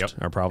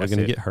leveraged are probably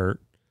gonna get hurt.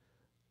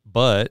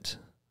 But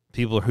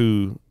people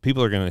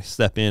are gonna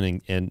step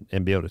in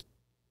and be able to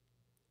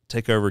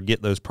take over,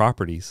 get those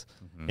properties,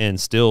 and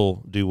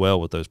still do well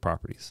with those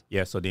properties.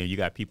 Yeah. So then you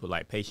got people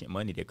like Patient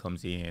Money that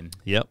comes in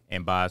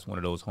and buys one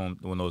of those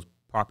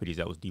properties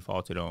that was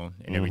defaulted on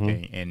and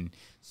everything, and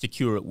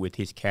secure it with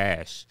his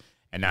cash,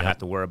 and not have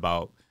to worry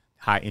about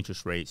high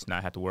interest rates,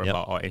 not have to worry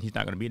about, and he's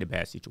not going to be in a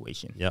bad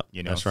situation.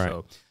 That's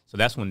right. So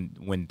that's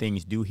when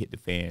things do hit the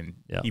fan,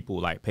 people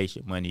like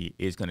Patient Money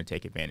is going to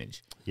take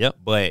advantage.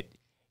 But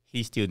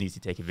he still needs to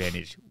take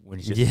advantage when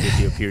it's just a good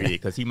deal period,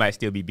 because he might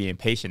still be being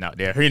patient out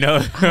there, I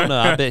don't know.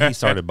 I bet he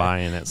started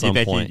buying at some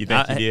point. You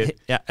think he did?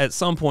 At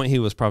some point, he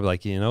was probably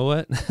like, you know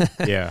what?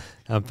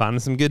 I'm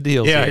finding some good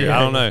deals here. I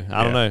don't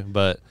know.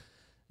 But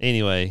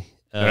anyway,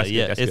 that's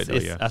good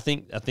though, I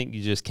think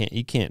you just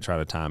can't try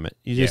to time it.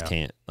 You just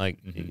can't. Like,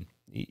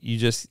 you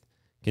just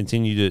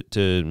continue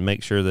to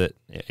make sure that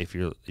if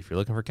you're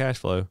looking for cash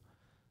flow,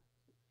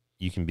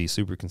 you can be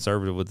super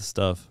conservative with the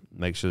stuff.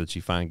 Make sure that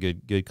you find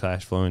good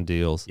cash flowing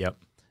deals.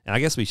 And I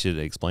guess we should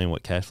explain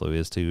what cash flow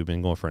is too. We've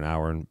been going for an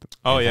hour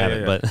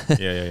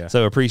but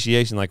so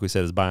appreciation, like we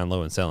said, is buying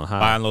low and selling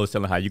high. Buying low and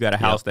selling high. You got a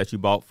house that you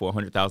bought for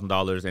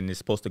 $100,000 and it's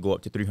supposed to go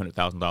up to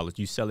 $300,000.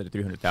 You sell it at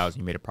 $300,000,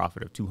 you made a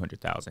profit of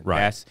 $200,000.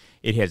 Right.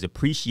 It has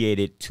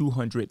appreciated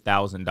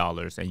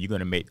 $200,000, and you're going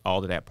to make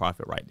all of that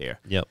profit right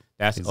there.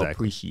 That's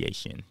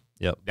appreciation.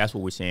 That's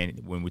what we're saying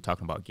when we're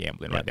talking about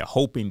gambling, right? They're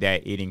hoping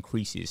that it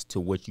increases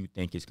to what you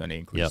think it's going to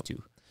increase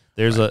to.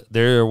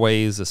 There are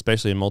ways,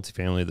 especially in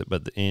multifamily,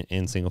 but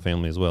in single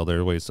family as well, there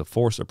are ways to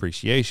force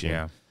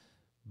appreciation.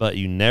 But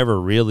you never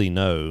really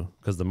know,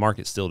 because the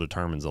market still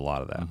determines a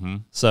lot of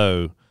that.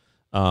 So,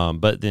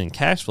 but then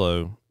cash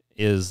flow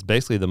is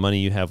basically the money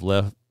you have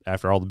left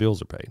after all the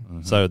bills are paid.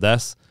 So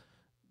that's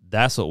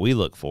what we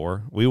look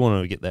for. We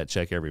want to get that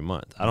check every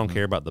month. I don't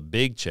care about the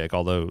big check,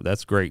 although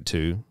that's great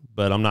too.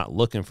 But I'm not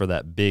looking for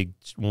that big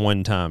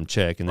one-time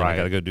check, and then I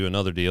got to go do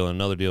another deal,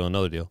 another deal,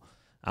 another deal.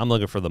 I'm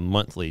looking for the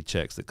monthly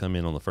checks that come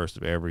in on the first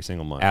of every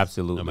single month.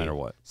 Absolutely, no matter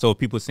what. So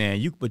people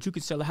saying you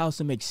could sell a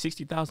house and make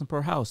 $60,000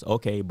 per house.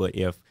 Okay, but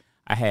if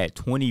I had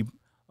 20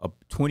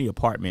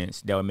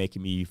 apartments that were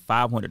making me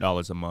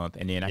 $500 a month,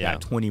 and then I got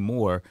 20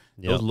 more,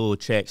 those little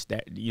checks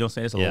that I'm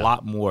saying, it's a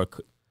lot more.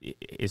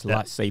 It's a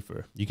lot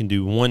safer. You can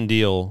do one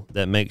deal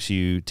that makes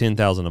you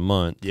 $10,000 a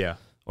month.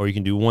 Or you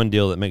can do one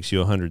deal that makes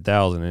you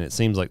 $100,000, and it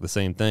seems like the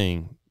same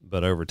thing,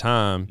 but over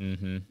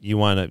time, you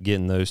wind up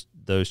getting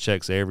those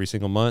checks every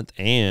single month,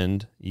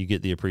 and you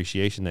get the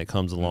appreciation that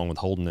comes along with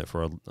holding it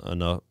for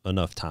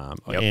enough time,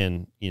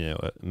 and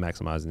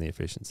maximizing the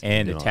efficiency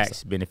and the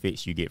tax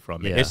benefits you get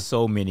from it. There's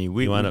so many.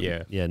 We wind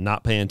up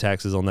not paying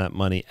taxes on that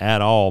money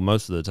at all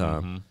most of the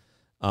time,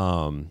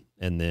 and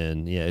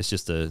then it's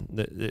just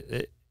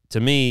to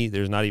me,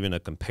 there's not even a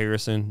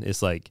comparison.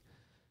 It's like,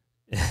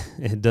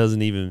 it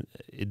doesn't even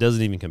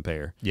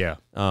compare.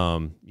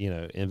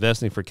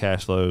 Investing for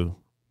cash flow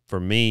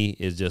for me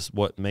is just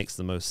what makes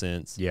the most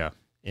sense.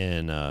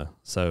 And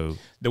so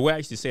the way I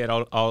used to say it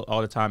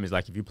all the time is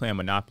like, if you're playing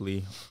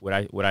Monopoly, what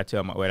I used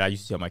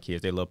to tell my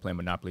kids, they love playing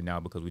Monopoly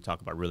now because we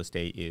talk about real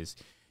estate, is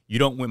you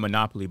don't win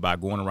Monopoly by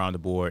going around the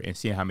board and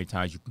seeing how many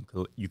times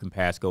you can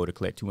pass go to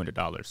collect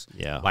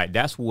 $200. Like,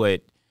 that's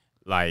what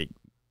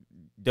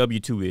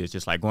W-2 is,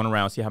 just like going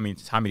around, see how many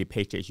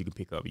paychecks you can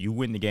pick up. You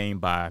win the game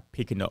by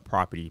picking up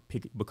property,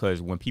 because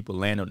when people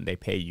land on it, they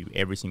pay you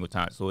every single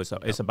time. So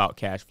it's about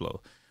cash flow,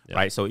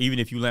 right? So even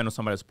if you land on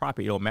somebody's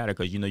property, it don't matter,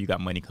 because you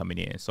got money coming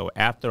in. So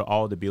after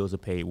all the bills are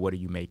paid, what are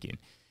you making?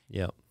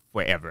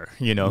 Forever,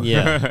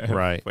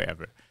 right,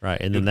 forever,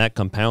 right. And then that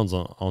compounds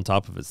on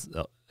top of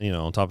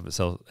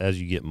itself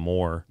as you get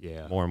more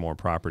and more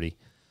property.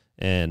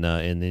 And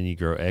then you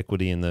grow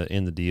equity in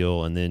the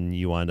deal, and then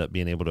you wind up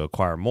being able to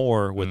acquire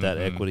more with that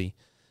equity,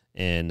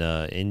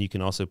 and you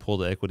can also pull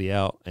the equity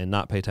out and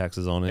not pay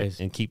taxes on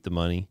it and keep the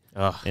money.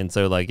 And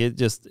so, like, it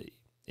just,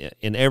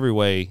 in every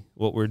way,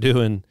 what we're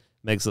doing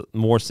makes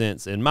more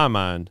sense in my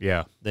mind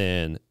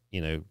than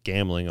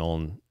gambling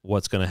on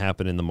what's going to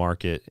happen in the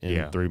market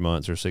in 3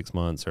 months or 6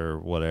 months or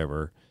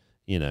whatever.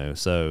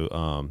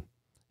 So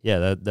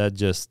that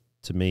just,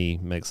 to me,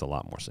 makes a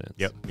lot more sense.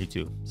 Me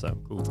too. So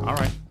cool. All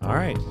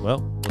right. Well,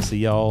 we'll see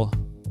y'all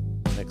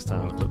next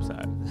time on the flip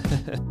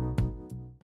side.